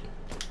pregnant?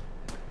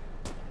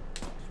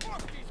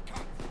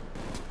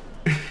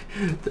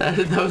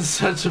 that was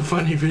such a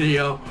funny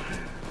video.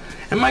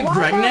 Am I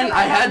pregnant?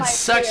 I had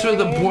sex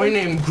with a boy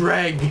named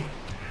Greg.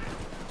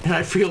 And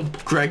I feel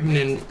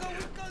pregnant.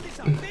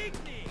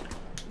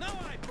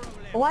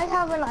 Why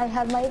haven't I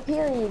had my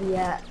period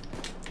yet?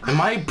 Am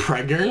I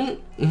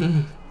pregnant?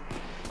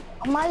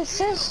 My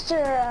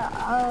sister,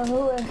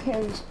 who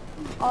is,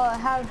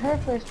 had her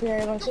first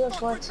period when she was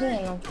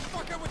 14.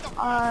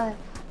 I'm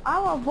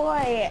a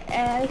boy,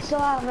 and I still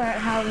haven't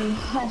had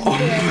my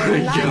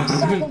period, and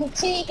I'm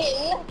 17.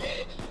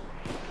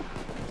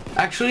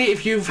 Actually,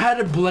 if you've had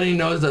a bloody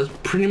nose, that's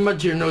pretty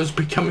much your nose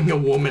becoming a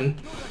woman.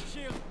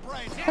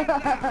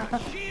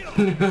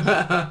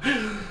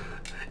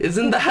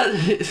 Isn't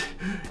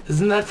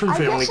that from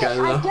Family Guy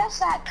though? I guess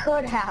that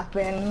could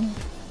happen.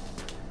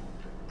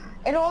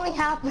 It only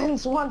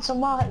happens once a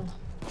month.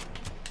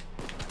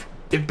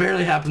 It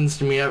barely happens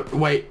to me.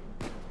 Wait,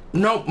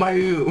 no, my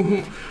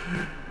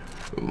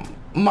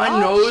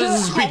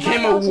nose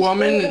became a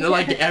woman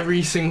like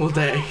every single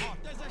day.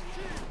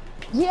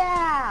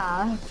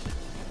 Yeah.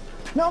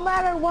 No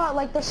matter what,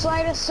 like the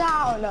slightest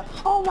sound.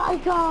 Oh my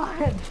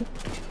god.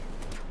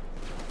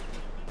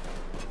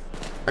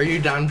 Are you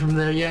down from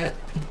there yet?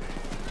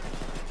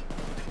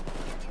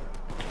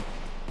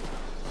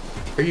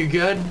 Are you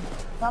good?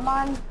 Come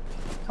on.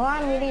 Come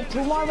on, we need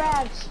 2 more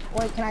bags.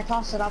 Wait, can I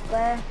toss it up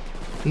there?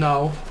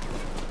 No.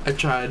 I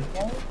tried.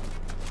 Okay.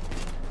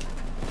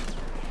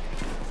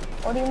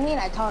 What do you mean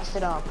I tossed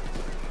it up?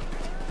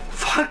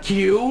 Fuck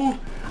you!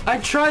 I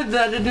tried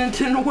that and it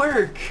didn't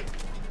work.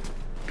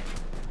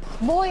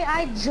 Boy,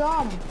 I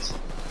jumped.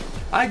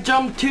 I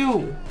jumped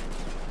too.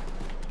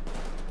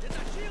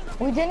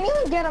 We didn't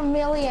even get $1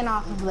 million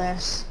off of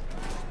this.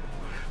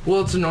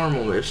 Well, it's a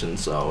normal mission,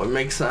 so it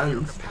makes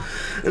sense.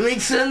 It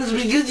makes sense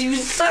because you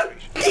suck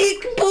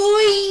dick,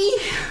 boy!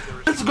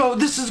 Let's go.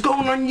 This is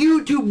going on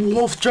YouTube,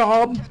 Wolf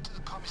Job.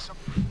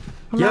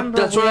 Yep,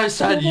 that's what I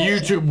said,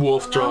 YouTube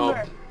Wolf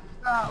Job.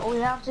 We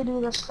have to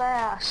do this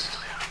fast.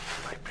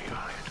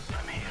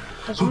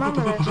 Just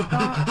remember, it's not...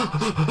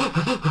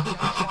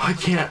 I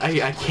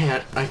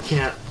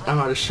can't. I'm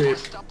out of shape.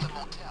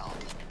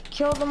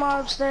 Kill them all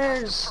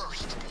upstairs.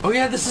 Oh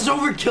yeah, this is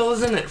overkill,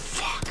 isn't it?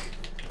 Fuck.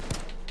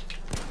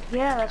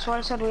 Yeah, that's why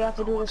I said we have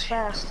to do this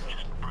fast.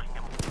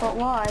 But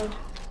why?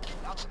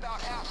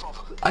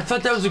 I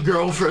thought that was a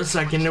girl for a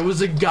second. It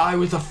was a guy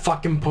with a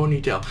fucking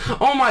ponytail.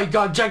 Oh my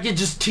god, Jackie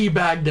just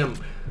teabagged him.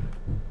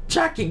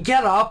 Jackie,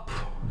 get up.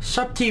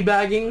 Stop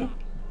teabagging.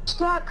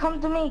 Scott,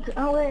 come to me.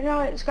 Oh wait, no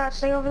wait, Scott,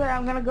 stay over there.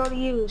 I'm gonna go to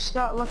you.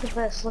 Scott, look at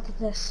this. Look at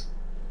this.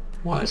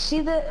 What? You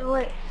see the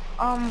wait?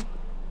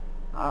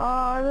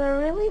 Are there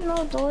really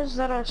no doors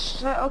that are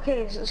shut?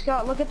 Okay, so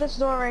Scott, look at this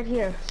door right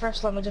here.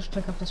 First, let me just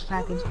pick up this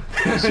package.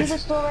 You see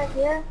this door right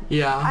here?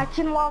 Yeah. I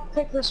can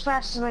lockpick this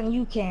faster than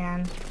you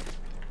can.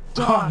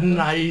 Oh,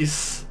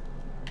 nice.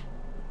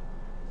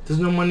 There's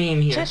no money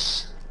in here.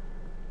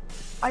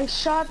 I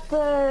shot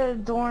the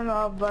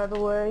doorknob, by the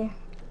way.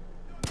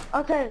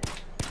 Okay.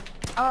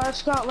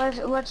 Scott,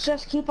 let's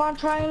just keep on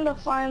trying to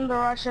find the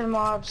Russian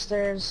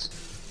mobsters.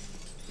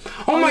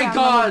 Oh my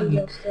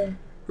god!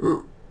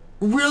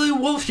 Really,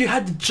 Wolf? You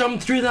had to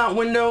jump through that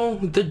window?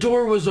 The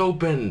door was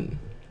open.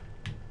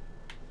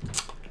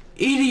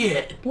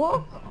 Idiot!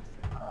 Wolf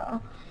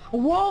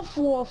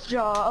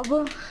job.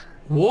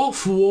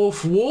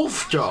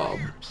 Wolf job.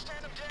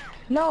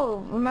 No,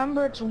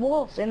 remember it's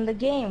Wolf in the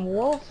game.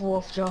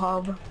 Wolf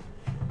job.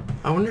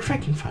 I wonder if I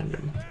can find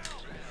him.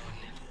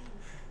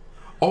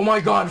 Oh my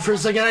god, for a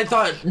second I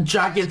thought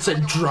Jacket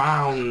said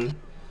drown.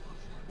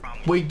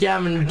 Wait,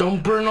 Gavin,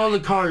 don't burn all the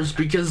cars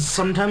because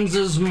sometimes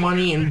there's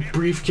money and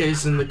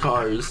briefcase in the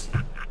cars.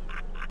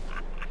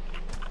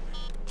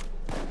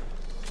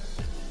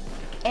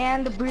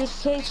 And the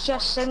briefcase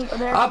just sitting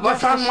there. Up, I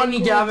found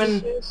money,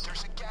 Gavin.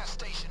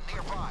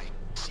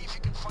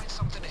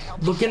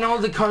 Look at all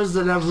the cars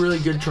that have really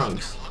good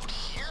trunks.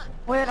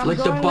 Wait, I'm like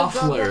the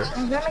Buffler.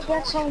 I'm gonna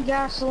get some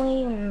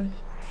gasoline.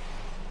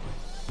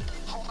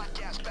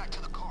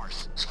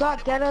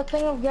 Scott, get a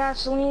thing of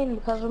gasoline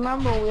because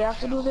remember we have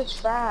to do this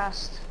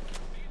fast.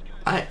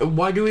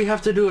 Why do we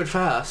have to do it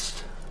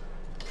fast?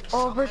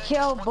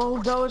 Overkill,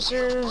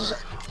 bulldozers.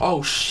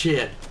 Oh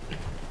shit.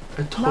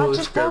 I totally Not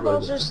just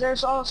bulldozers,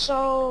 there's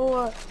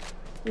also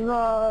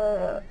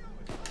the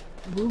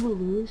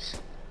Woolooloos.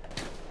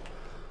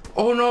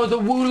 Oh no, the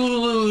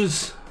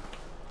Woolooloos.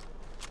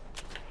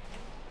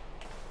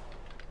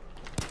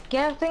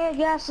 Get a thing of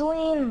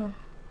gasoline.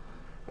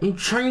 I'm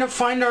trying to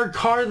find our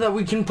car that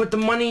we can put the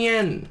money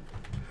in.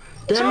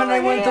 Damn it, I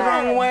went the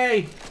wrong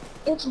way.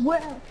 It's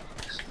where?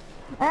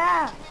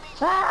 Ah!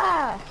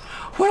 Ah!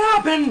 What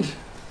happened?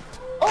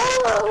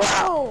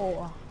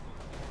 Oh!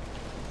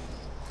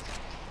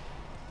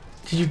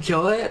 Did you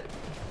kill it?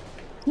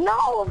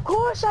 No, of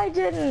course I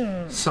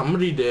didn't.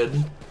 Somebody did.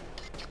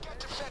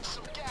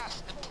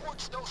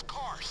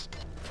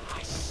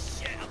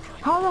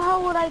 How the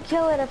hell would I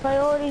kill it if I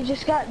already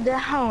just got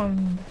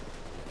down?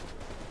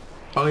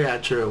 Oh yeah,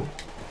 true.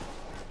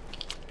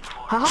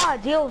 Haha,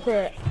 deal with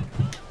it.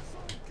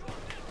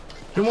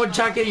 You know what,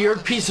 Jacket? You're a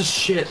piece of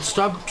shit.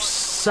 Stop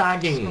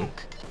sagging.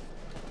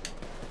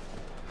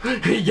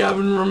 Hey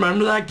Gavin,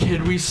 remember that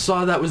kid we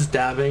saw that was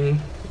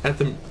dabbing at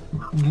the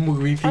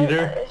movie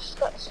theater?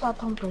 Stop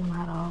pumping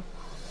that up.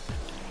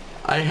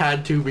 I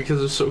had to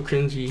because it's so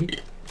cringy.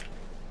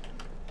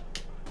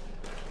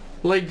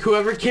 Like,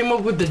 whoever came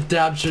up with the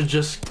dab should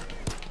just,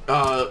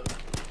 go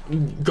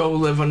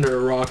live under a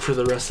rock for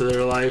the rest of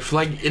their life.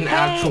 Like, an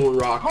actual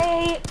rock.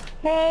 Hey!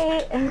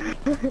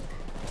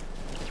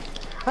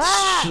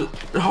 Ah!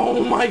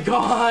 Oh my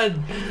god!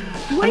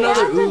 We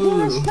Another have to do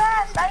this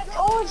fast! I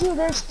told you,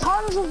 there's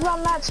tons of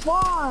them that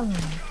spawn!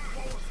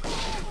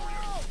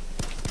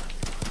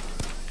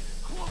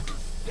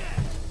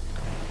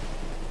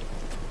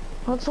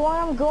 That's why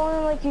I'm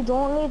going like you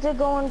don't need to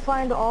go and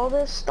find all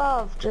this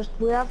stuff. Just,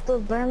 we have to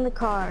burn the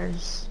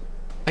cars.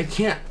 I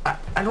can't,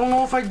 I don't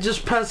know if I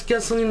just passed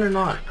gasoline or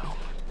not.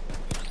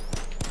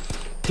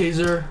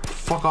 Taser,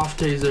 fuck off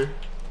Taser.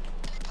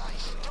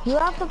 You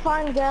have to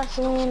find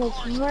gasoline,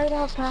 it's right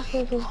out past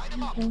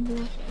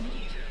the...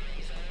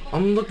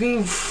 I'm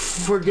looking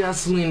for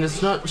gasoline,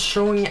 it's not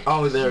showing,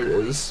 oh there it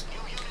is.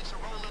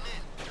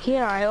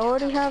 Here, I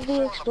already have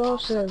the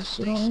explosives,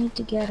 you don't need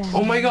to get any.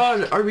 Oh my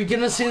god, are we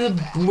gonna see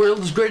the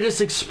world's greatest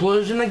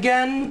explosion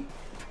again?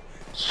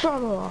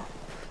 Shut up.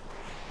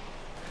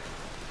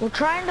 We're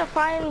trying to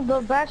find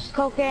the best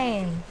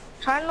cocaine.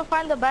 Trying to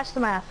find the best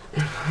meth.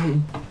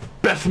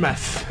 Best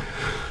meth.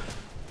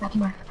 Best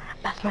meth.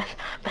 Best meth.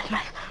 Best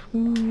meth.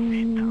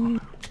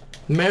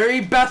 Mary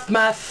Beth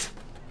Meth.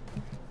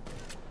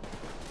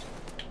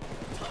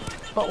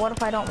 But what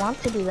if I don't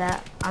want to do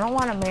that? I don't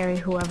want to marry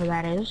whoever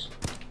that is.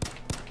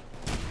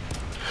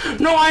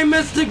 No, I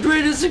missed the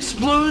greatest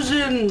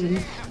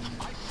explosion!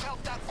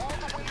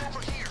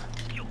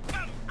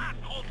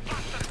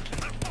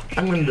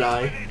 I'm gonna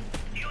die.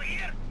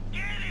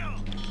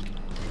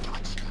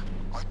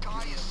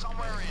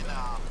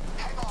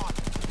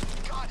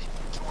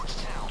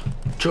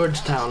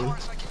 Georgetown.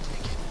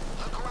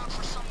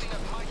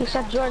 He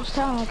said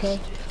Georgetown, okay.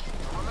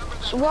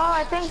 So, well,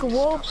 I think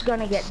Wolf's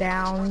gonna get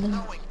downed.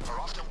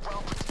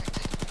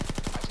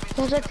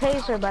 There's a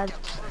taser, but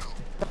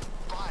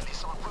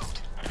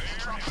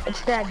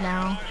it's dead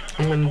now.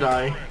 I'm gonna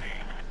die.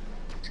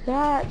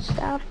 Scott,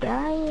 stop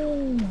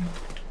dying.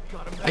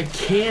 I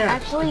can't.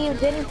 Actually, you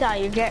didn't die.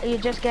 You're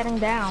just getting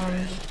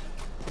down.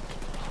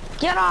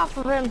 Get off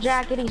of him,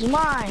 Jacket. He's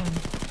mine.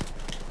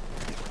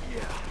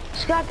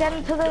 Scott, get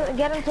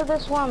into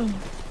this one.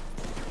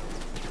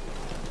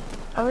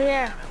 Over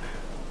here.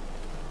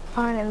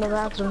 Fine, in the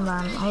bathroom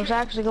then. I was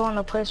actually going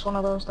to place one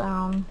of those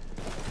down.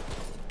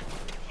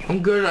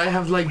 I'm good. I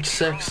have like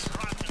 6.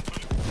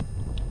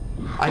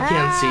 I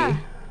can't see.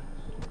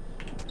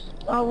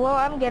 Oh, well,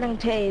 I'm getting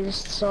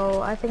tased,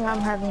 so I think I'm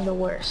having the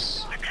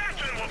worst.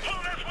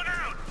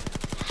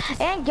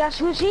 And guess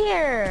who's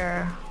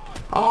here?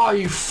 Oh,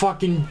 you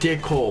fucking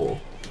dickhole.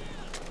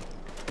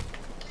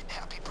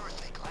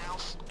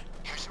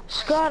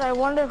 Scott, I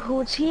wonder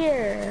who's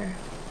here.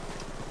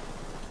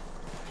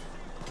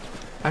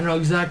 I know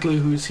exactly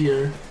who's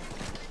here.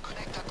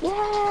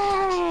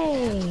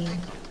 Yay!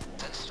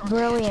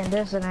 Brilliant,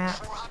 isn't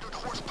it?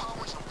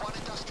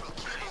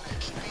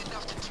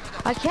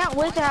 I can't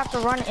wait to have to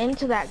run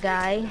into that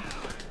guy.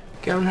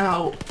 Gavin,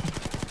 help.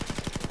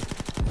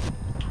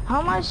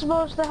 How am I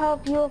supposed to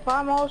help you if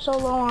I'm also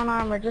low on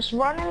armor? Just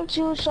run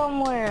into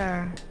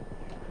somewhere.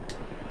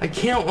 I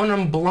can't when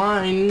I'm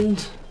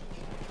blind.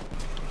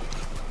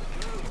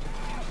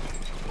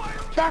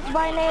 Stuck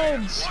by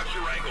nades. Watch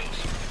your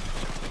ankles.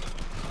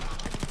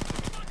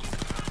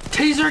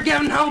 Taser,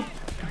 Gavin, help!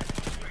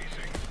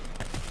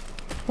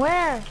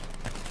 Where?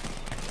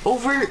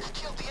 Over.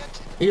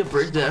 Yep,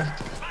 right there.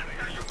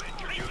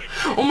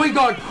 Oh my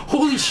god!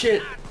 Holy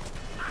shit!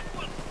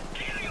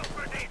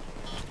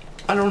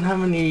 I don't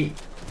have any.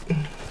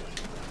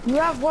 You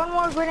have one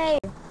more grenade.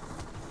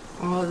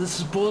 Oh, this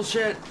is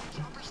bullshit.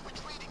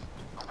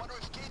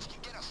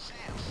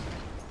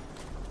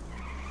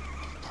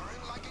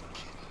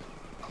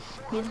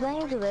 You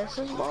think this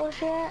is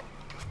bullshit?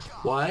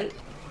 What?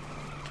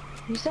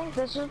 You think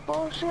this is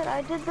bullshit?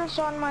 I did this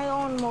on my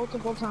own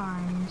multiple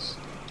times.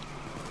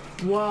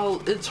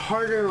 Well, it's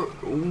harder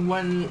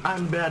when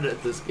I'm bad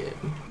at this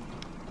game.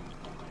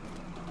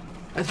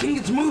 I think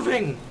it's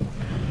moving!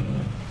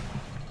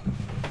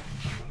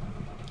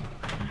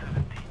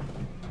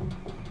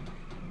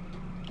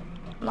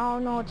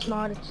 No, it's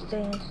not. It's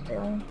staying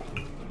still.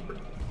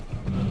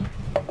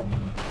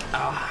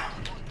 Ah.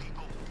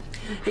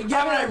 Hey,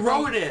 Gavin, I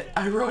rode it!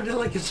 I rode it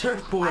like a I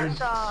surfboard.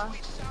 saw.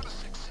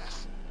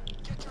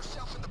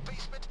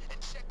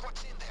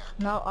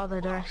 No,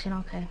 other direction,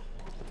 okay.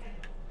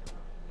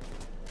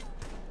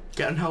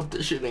 Gavin, help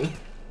the shooting.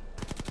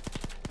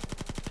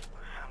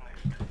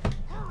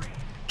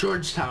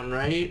 Georgetown,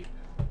 right?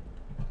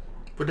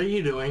 What are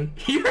you doing?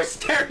 You're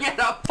staring at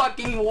a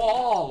fucking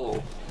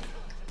wall!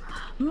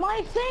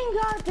 My thing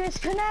got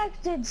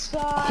disconnected,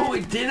 Scott! Oh,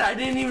 it did? I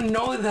didn't even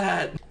know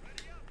that!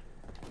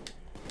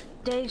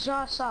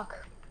 Deja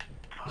suck.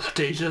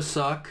 Deja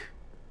suck?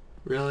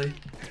 Really?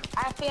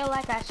 I feel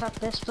like I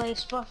sucked this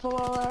place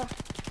before.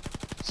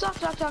 Suck.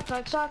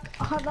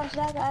 Oh, that's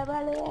that I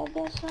really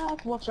did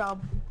suck. Wolf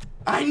job.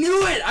 I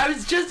knew it! I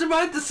was just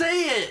about to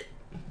say it!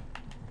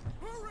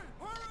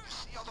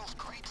 See all those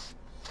crates?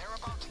 They're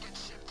about to get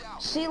shipped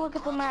out. See, look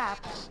at the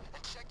map.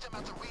 And check them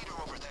at the reader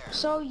over there.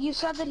 So, you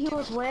said that he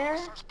was where?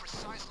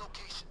 Precise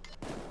location.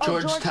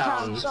 Oh,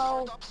 Georgetown.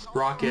 So,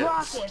 Rockets.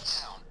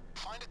 rockets.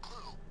 Find a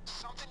clue.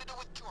 Something to do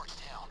with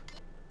Georgetown.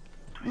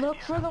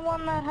 Look for the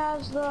one that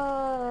has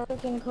the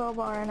freaking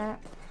crowbar in it.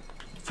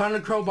 Found a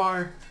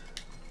crowbar.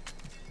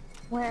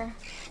 Where?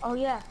 Oh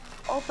yeah.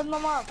 Open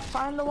them up.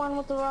 Find the one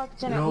with the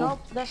rockets in it. Nope.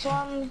 Nope. This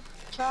one.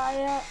 Try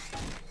it.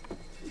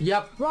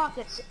 Yep.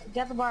 Rockets.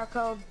 Get the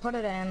barcode. Put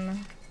it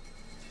in.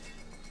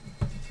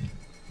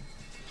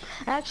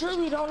 Actually,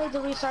 we don't need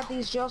to restart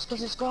these jails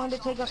because it's going to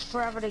take us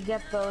forever to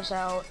get those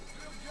out.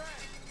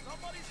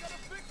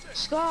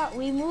 Scott,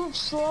 we move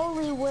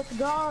slowly with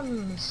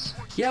guns.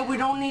 Yeah, we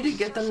don't need to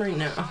get them right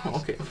now.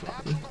 Okay,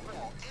 fine.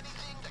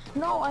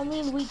 No, I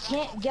mean we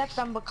can't get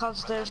them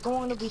because there's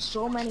going to be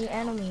so many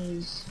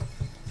enemies.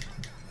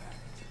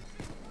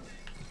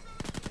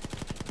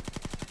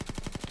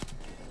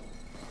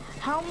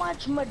 How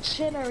much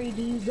machinery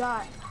do you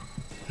got?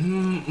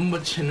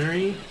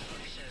 Machinery?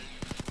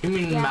 You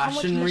mean Yeah, how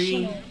much machinery?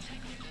 machinery?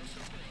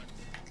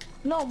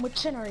 No,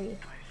 machinery.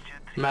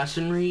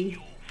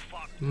 Machinery?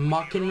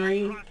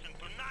 Mockinry?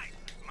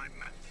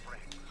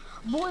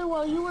 Boy,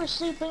 while you were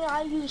sleeping,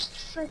 I used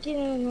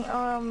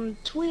freaking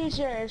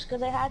tweezers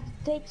because I had to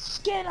take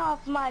skin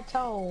off my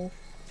toe.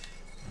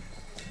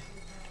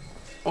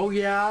 Oh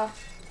yeah?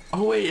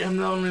 Oh wait, I'm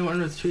the only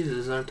one with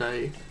tweezers, aren't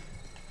I?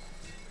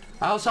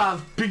 I also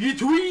have biggie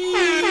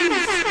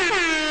tweezers!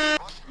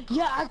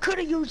 Yeah, I could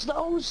have used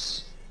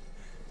those.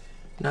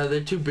 No, they're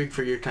too big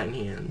for your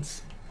tiny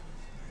hands.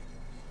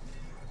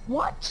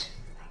 What?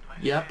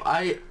 Yep,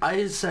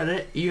 I said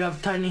it. You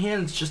have tiny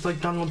hands, just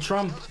like Donald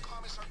Trump.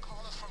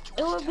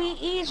 It would be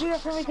easier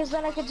for me because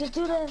then I could just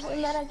do this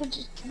and then I could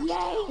just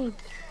yay!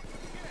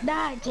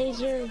 Die,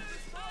 taser.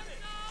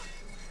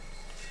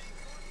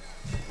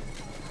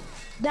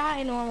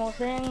 Die, normal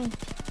thing.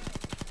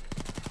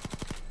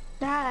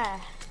 Die.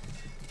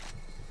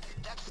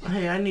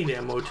 Hey, I need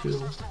ammo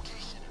too.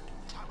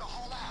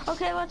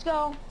 Okay, let's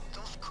go.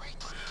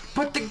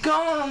 But the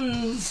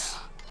guns!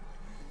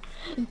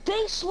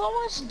 They slow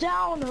us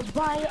down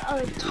by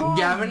a ton.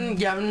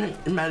 Gavin,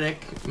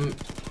 medic.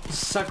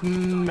 Suck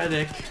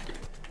medic.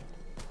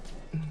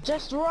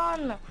 Just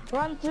run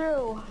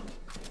through.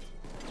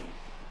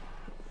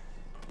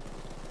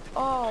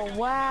 Oh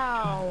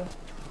wow.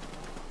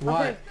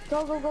 What?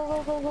 Okay,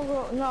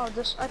 go. No,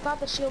 I thought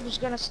the shield was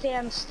gonna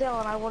stand still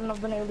and I wouldn't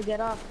have been able to get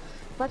up.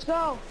 Let's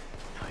go.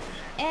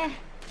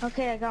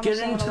 Okay, I got Get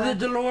myself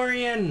into the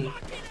DeLorean.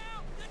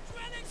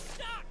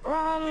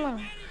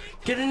 Run.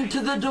 Get into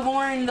the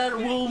DeLorean that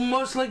will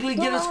most likely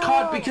get us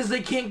caught because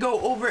they can't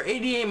go over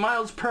 88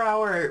 miles per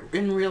hour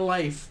in real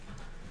life.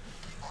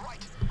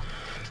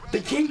 They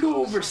can't go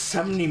over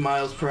 70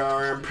 miles per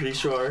hour, I'm pretty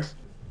sure.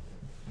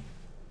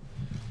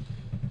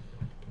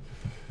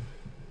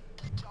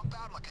 Jump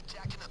out like a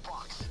jack in the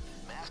box.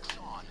 Masks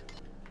on.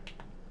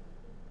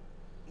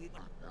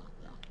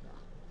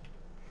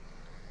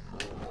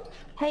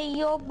 Hey,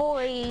 yo,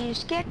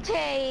 boys, get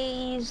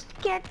tased.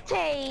 Get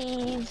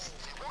tased.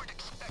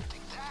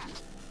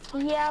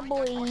 Yeah,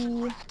 boy.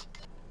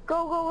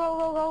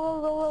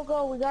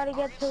 Go. We gotta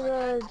get to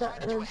the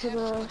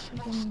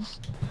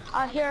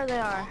here they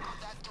are.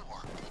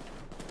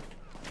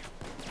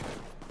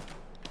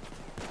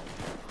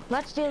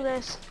 Let's do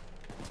this.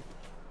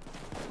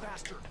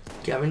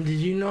 Gavin, did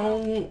you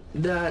know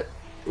that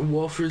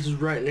Wolfers is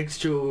right next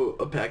to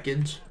a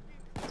package?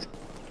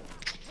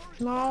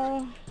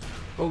 No.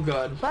 Oh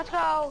god. Let's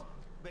go.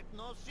 But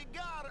no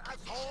cigar,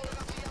 asshole in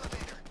the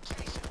elevator.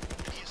 Jason,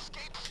 he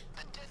escapes,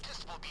 the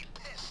dentist will be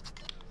pissed.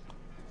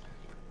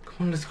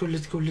 Come on, let's go,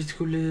 let's go, let's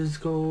go, let's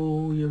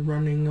go. You're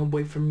running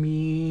away from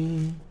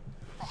me.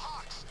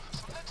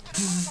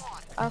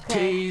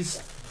 Okay.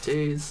 Tase,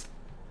 tase.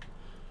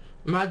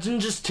 Imagine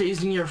just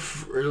tasing your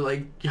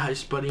like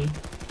heist buddy.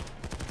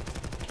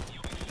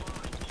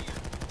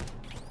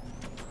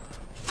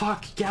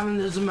 Fuck, Gavin,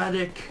 there's a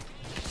medic.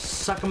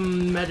 Suck a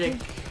medic.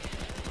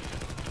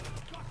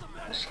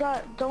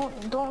 Scott,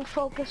 don't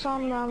focus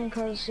on them,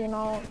 because you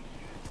know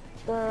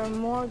there are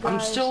more guys. I'm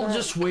still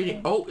just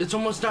waiting. Oh, it's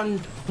almost done.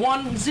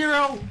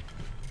 1-0.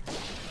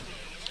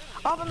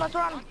 Open, let's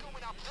run.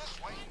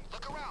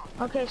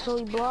 Okay, so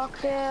we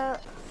blocked it.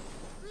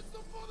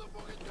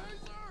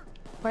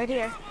 Right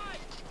here.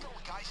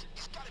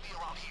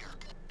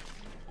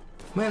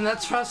 Man,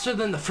 that's faster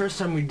than the first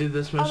time we did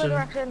this Other mission.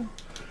 direction.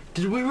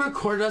 Did we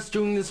record us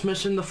doing this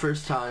mission the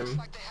first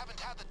time?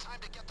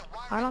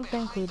 I don't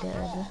think we did.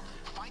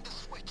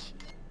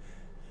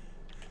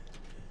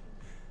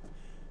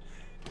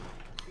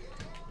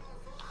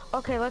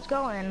 Okay, let's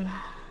go in.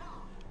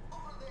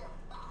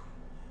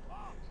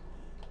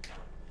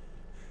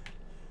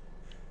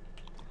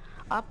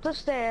 Up the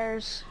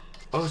stairs.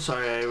 Oh,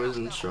 sorry, I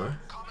wasn't sure.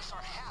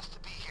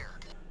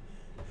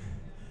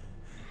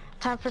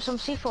 Time for some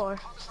C4.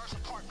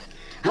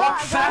 Walk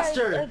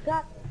faster!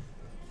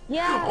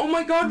 Yeah. Oh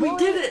my god, we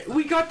did it!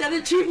 We got that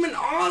achievement!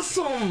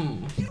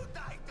 Awesome!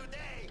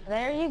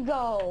 There you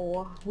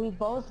go. We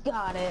both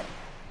got it.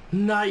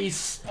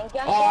 Nice! And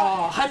guess Oh,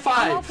 what? high I'm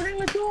five! opening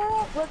the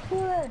door up. Let's do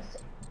this.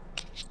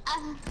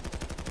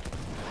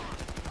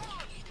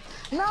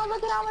 Now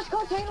look at how much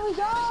cocaine we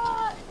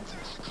got!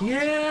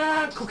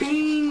 Yeah,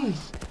 cocaine!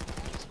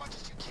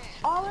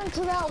 All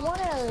into that one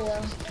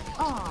area.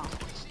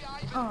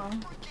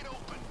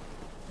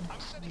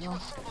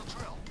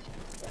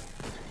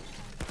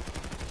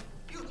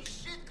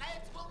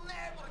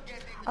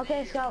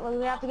 Okay, Scott,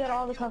 we have to get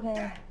all the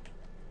cocaine.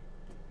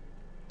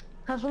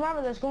 Because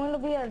remember, there's going to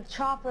be a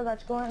chopper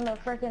that's going to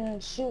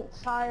freaking shoot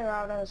fire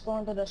out, and it's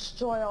going to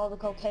destroy all the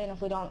cocaine if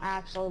we don't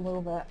actually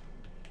move it.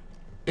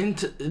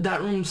 Into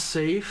that room's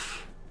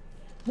safe?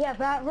 Yeah,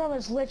 that room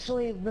is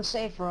literally the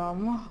safe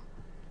room.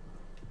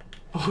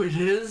 Oh, it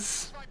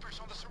is?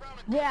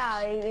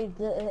 Yeah,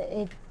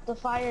 the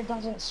fire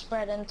doesn't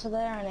spread into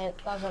there, and it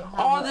doesn't have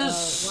Oh,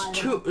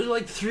 there's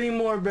like 3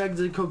 more bags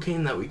of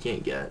cocaine that we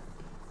can't get.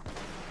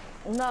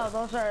 No,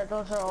 those are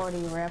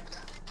already ripped.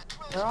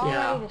 They're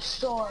already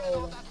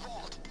destroyed.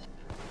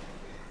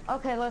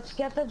 Okay, let's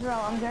get the drill.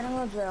 I'm getting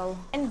the drill.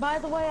 And by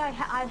the way, I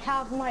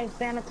have my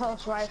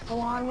Thanatos rifle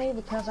on me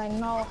because I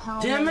know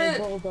how many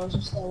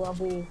bulldozers there will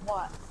be.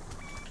 What?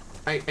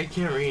 I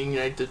can't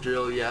reignite the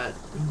drill yet.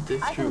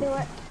 I can do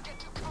it.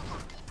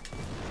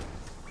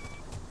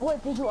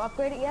 Wait, did you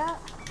upgrade it yet?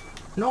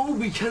 No,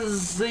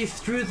 because they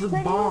threw the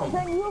bomb.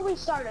 Then you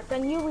restart it.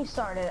 Then you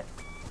restart it.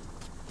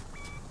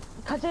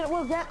 Because it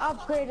will get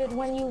upgraded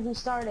when you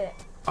restart it.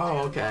 Oh,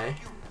 okay.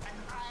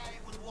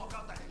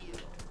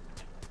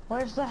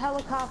 Where's the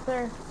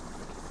helicopter?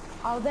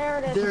 Oh, there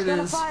it is. There it's it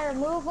gonna is. fire.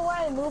 Move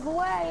away. Move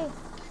away.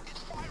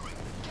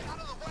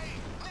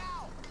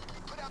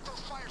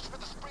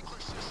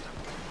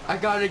 I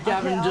got it,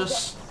 Gavin. Okay,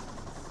 just.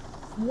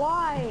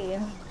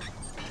 Why?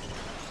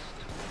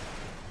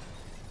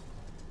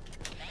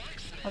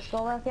 Let's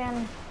go back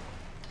in.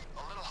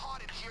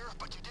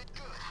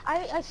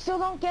 I still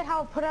don't get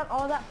how it put out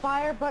all that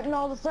fire, but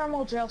no, the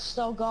thermal drill's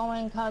still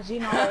going, cause you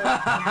know.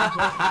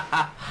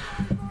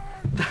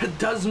 That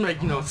does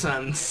make no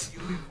sense.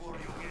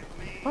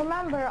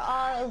 Remember,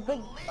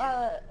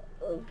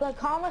 the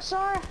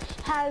commissar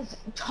has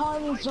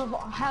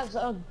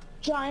a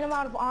giant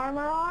amount of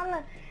armor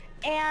on,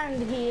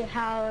 and he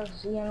has,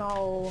 you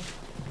know,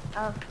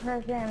 a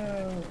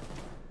freaking,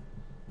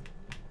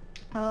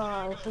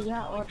 I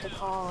forget what to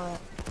call it.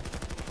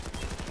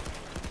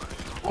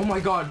 Oh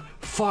my god,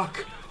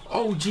 fuck.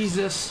 Oh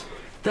Jesus,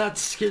 that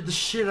scared the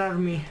shit out of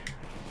me.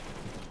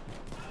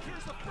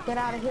 Get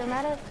out of here,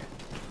 medic.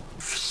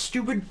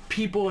 Stupid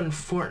people in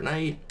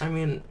Fortnite, I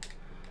mean...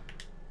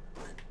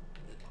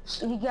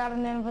 You got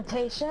an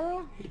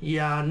invitation?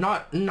 Yeah,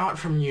 not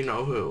from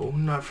you-know-who.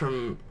 Not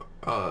from,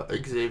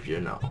 Xavier,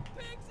 no.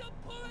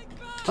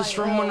 Just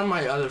from one of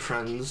my other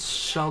friends,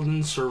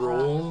 Sheldon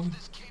Sorrell.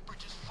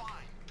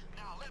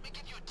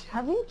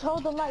 Have you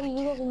told them that you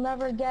will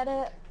never get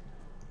it?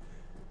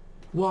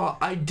 Well,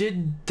 I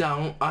did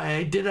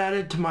add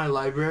it to my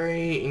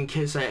library in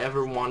case I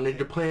ever wanted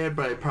to play it,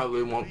 but I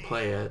probably won't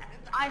play it.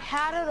 I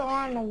had it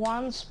on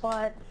once,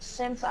 but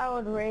since I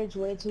would rage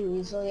way too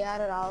easily at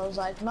it, I was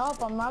like,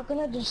 nope, I'm not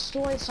gonna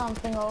destroy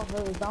something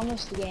over the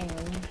dumbest game.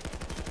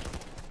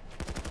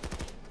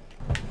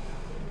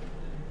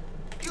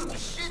 You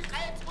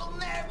shitheads will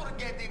never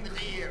get in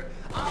here.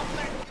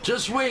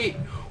 Just wait.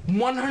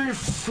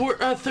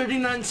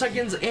 139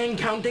 seconds and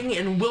counting,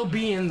 and we'll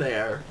be in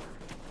there.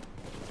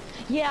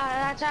 Yeah,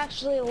 that's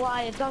actually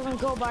why it doesn't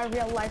go by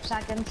real life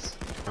seconds.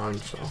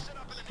 So.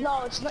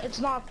 No, it's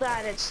not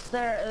that. It's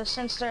their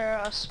since they're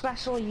a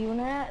special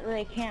unit,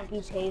 they can't be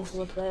tased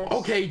with this.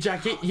 Okay,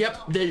 Jacket.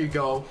 Yep, there you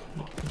go.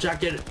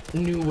 Jacket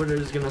knew what it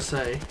was gonna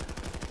say.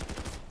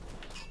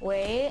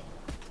 Wait.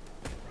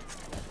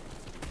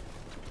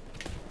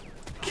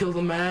 Kill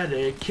the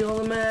medic, kill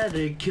the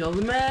medic, kill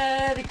the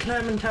medic,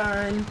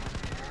 Clementine.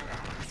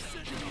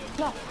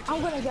 No,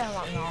 I'm gonna get him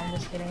up. No, I'm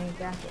just kidding.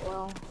 Jacket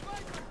will.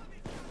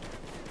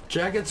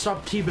 Jacket,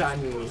 stop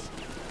teabagging me.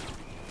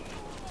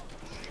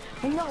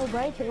 I know,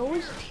 right? They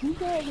always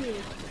teabag you.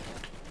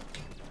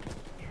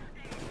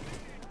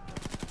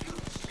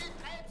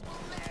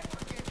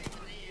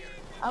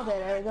 Okay,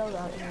 there we go.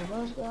 There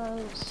those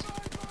guys.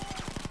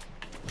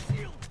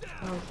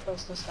 Oh,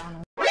 place this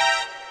down.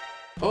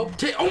 Oh,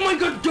 oh my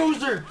God,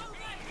 Dozer!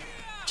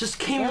 Just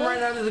came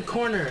right out of the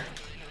corner.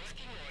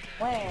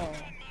 Where?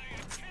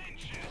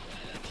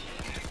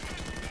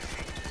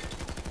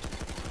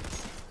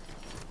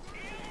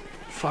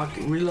 Fuck,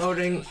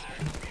 reloading.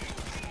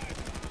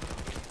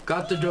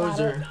 Got the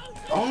Dozer.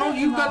 Oh no,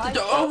 you got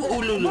the oh,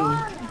 Ululu.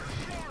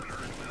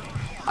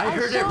 I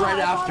heard it right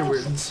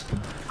afterwards.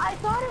 I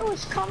thought it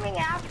was coming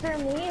after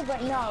me,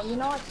 but no. You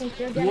know what? Since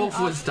you're getting Wolf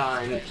was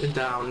down.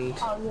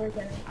 Oh, you're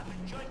getting.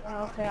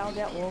 Okay, I'll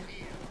get Wolf.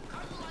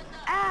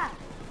 Ah!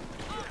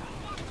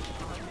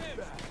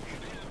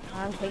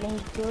 I'm taking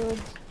good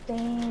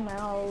thing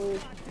out.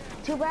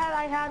 Too bad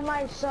I had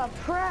my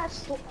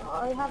suppressed.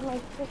 I have my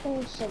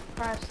freaking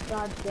suppressed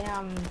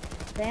goddamn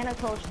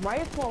Thanatos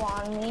rifle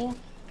on me.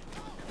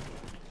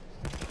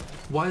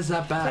 Why is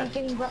that bad?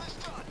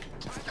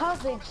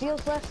 Cause it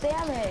deals less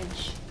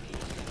damage.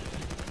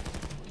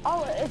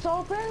 Oh, it's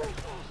open?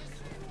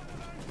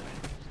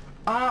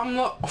 I'm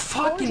not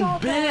fucking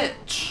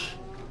bitch.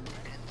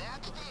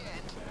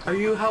 Are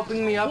you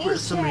helping me up or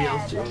is somebody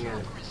else doing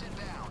it?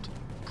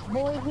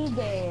 Boy, he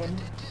did.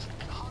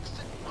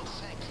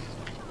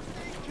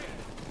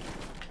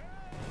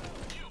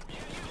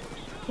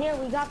 Here,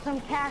 we got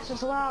some cash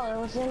as well. It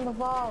was in the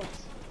vault.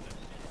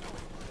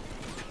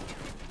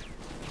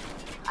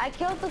 I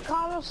killed the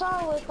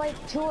commissar with like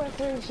 2 or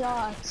 3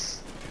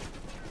 shots.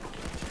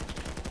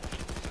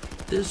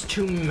 There's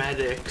 2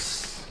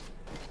 medics.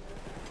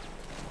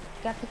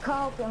 Got the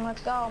coke and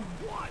let's go.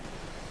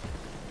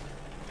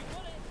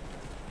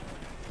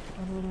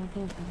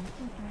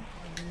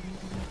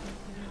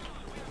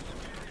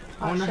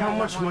 I wonder how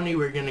much money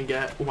we're gonna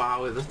get.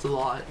 Wow, that's a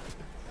lot.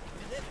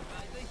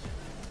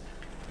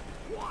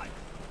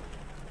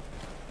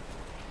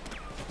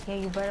 Yeah,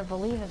 you better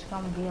believe it's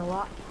gonna be a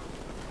lot.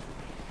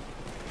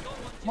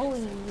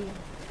 Holy.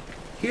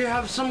 Here,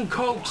 have some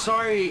Coke.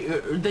 Sorry,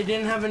 they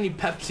didn't have any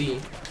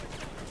Pepsi.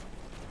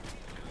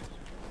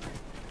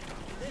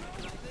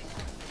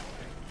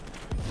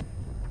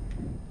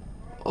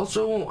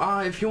 Also,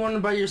 if you want to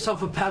buy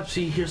yourself a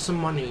Pepsi, here's some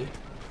money.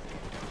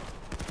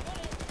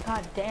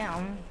 God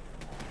damn.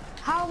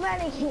 How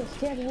many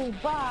can we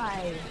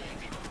buy?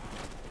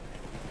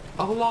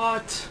 A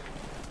lot.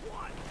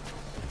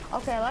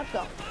 Okay, let's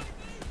go.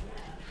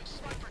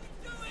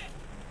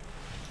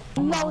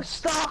 No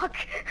stock.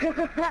 You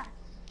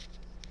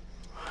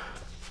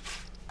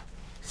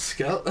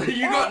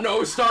got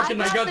no stock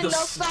and I got the no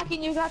stock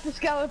and you got the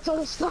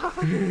skeletal stock.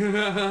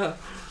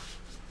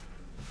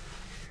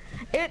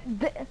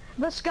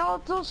 The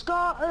skeletal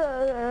stock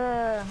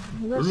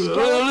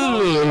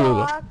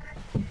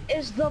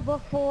is the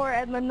before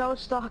and the no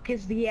stock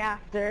is the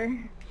after.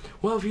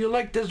 Well, if you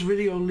like this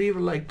video, leave a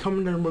like,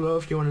 comment down below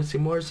if you want to see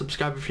more,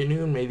 subscribe if you're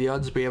new, and may the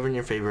odds be ever in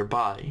your favor.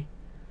 Bye.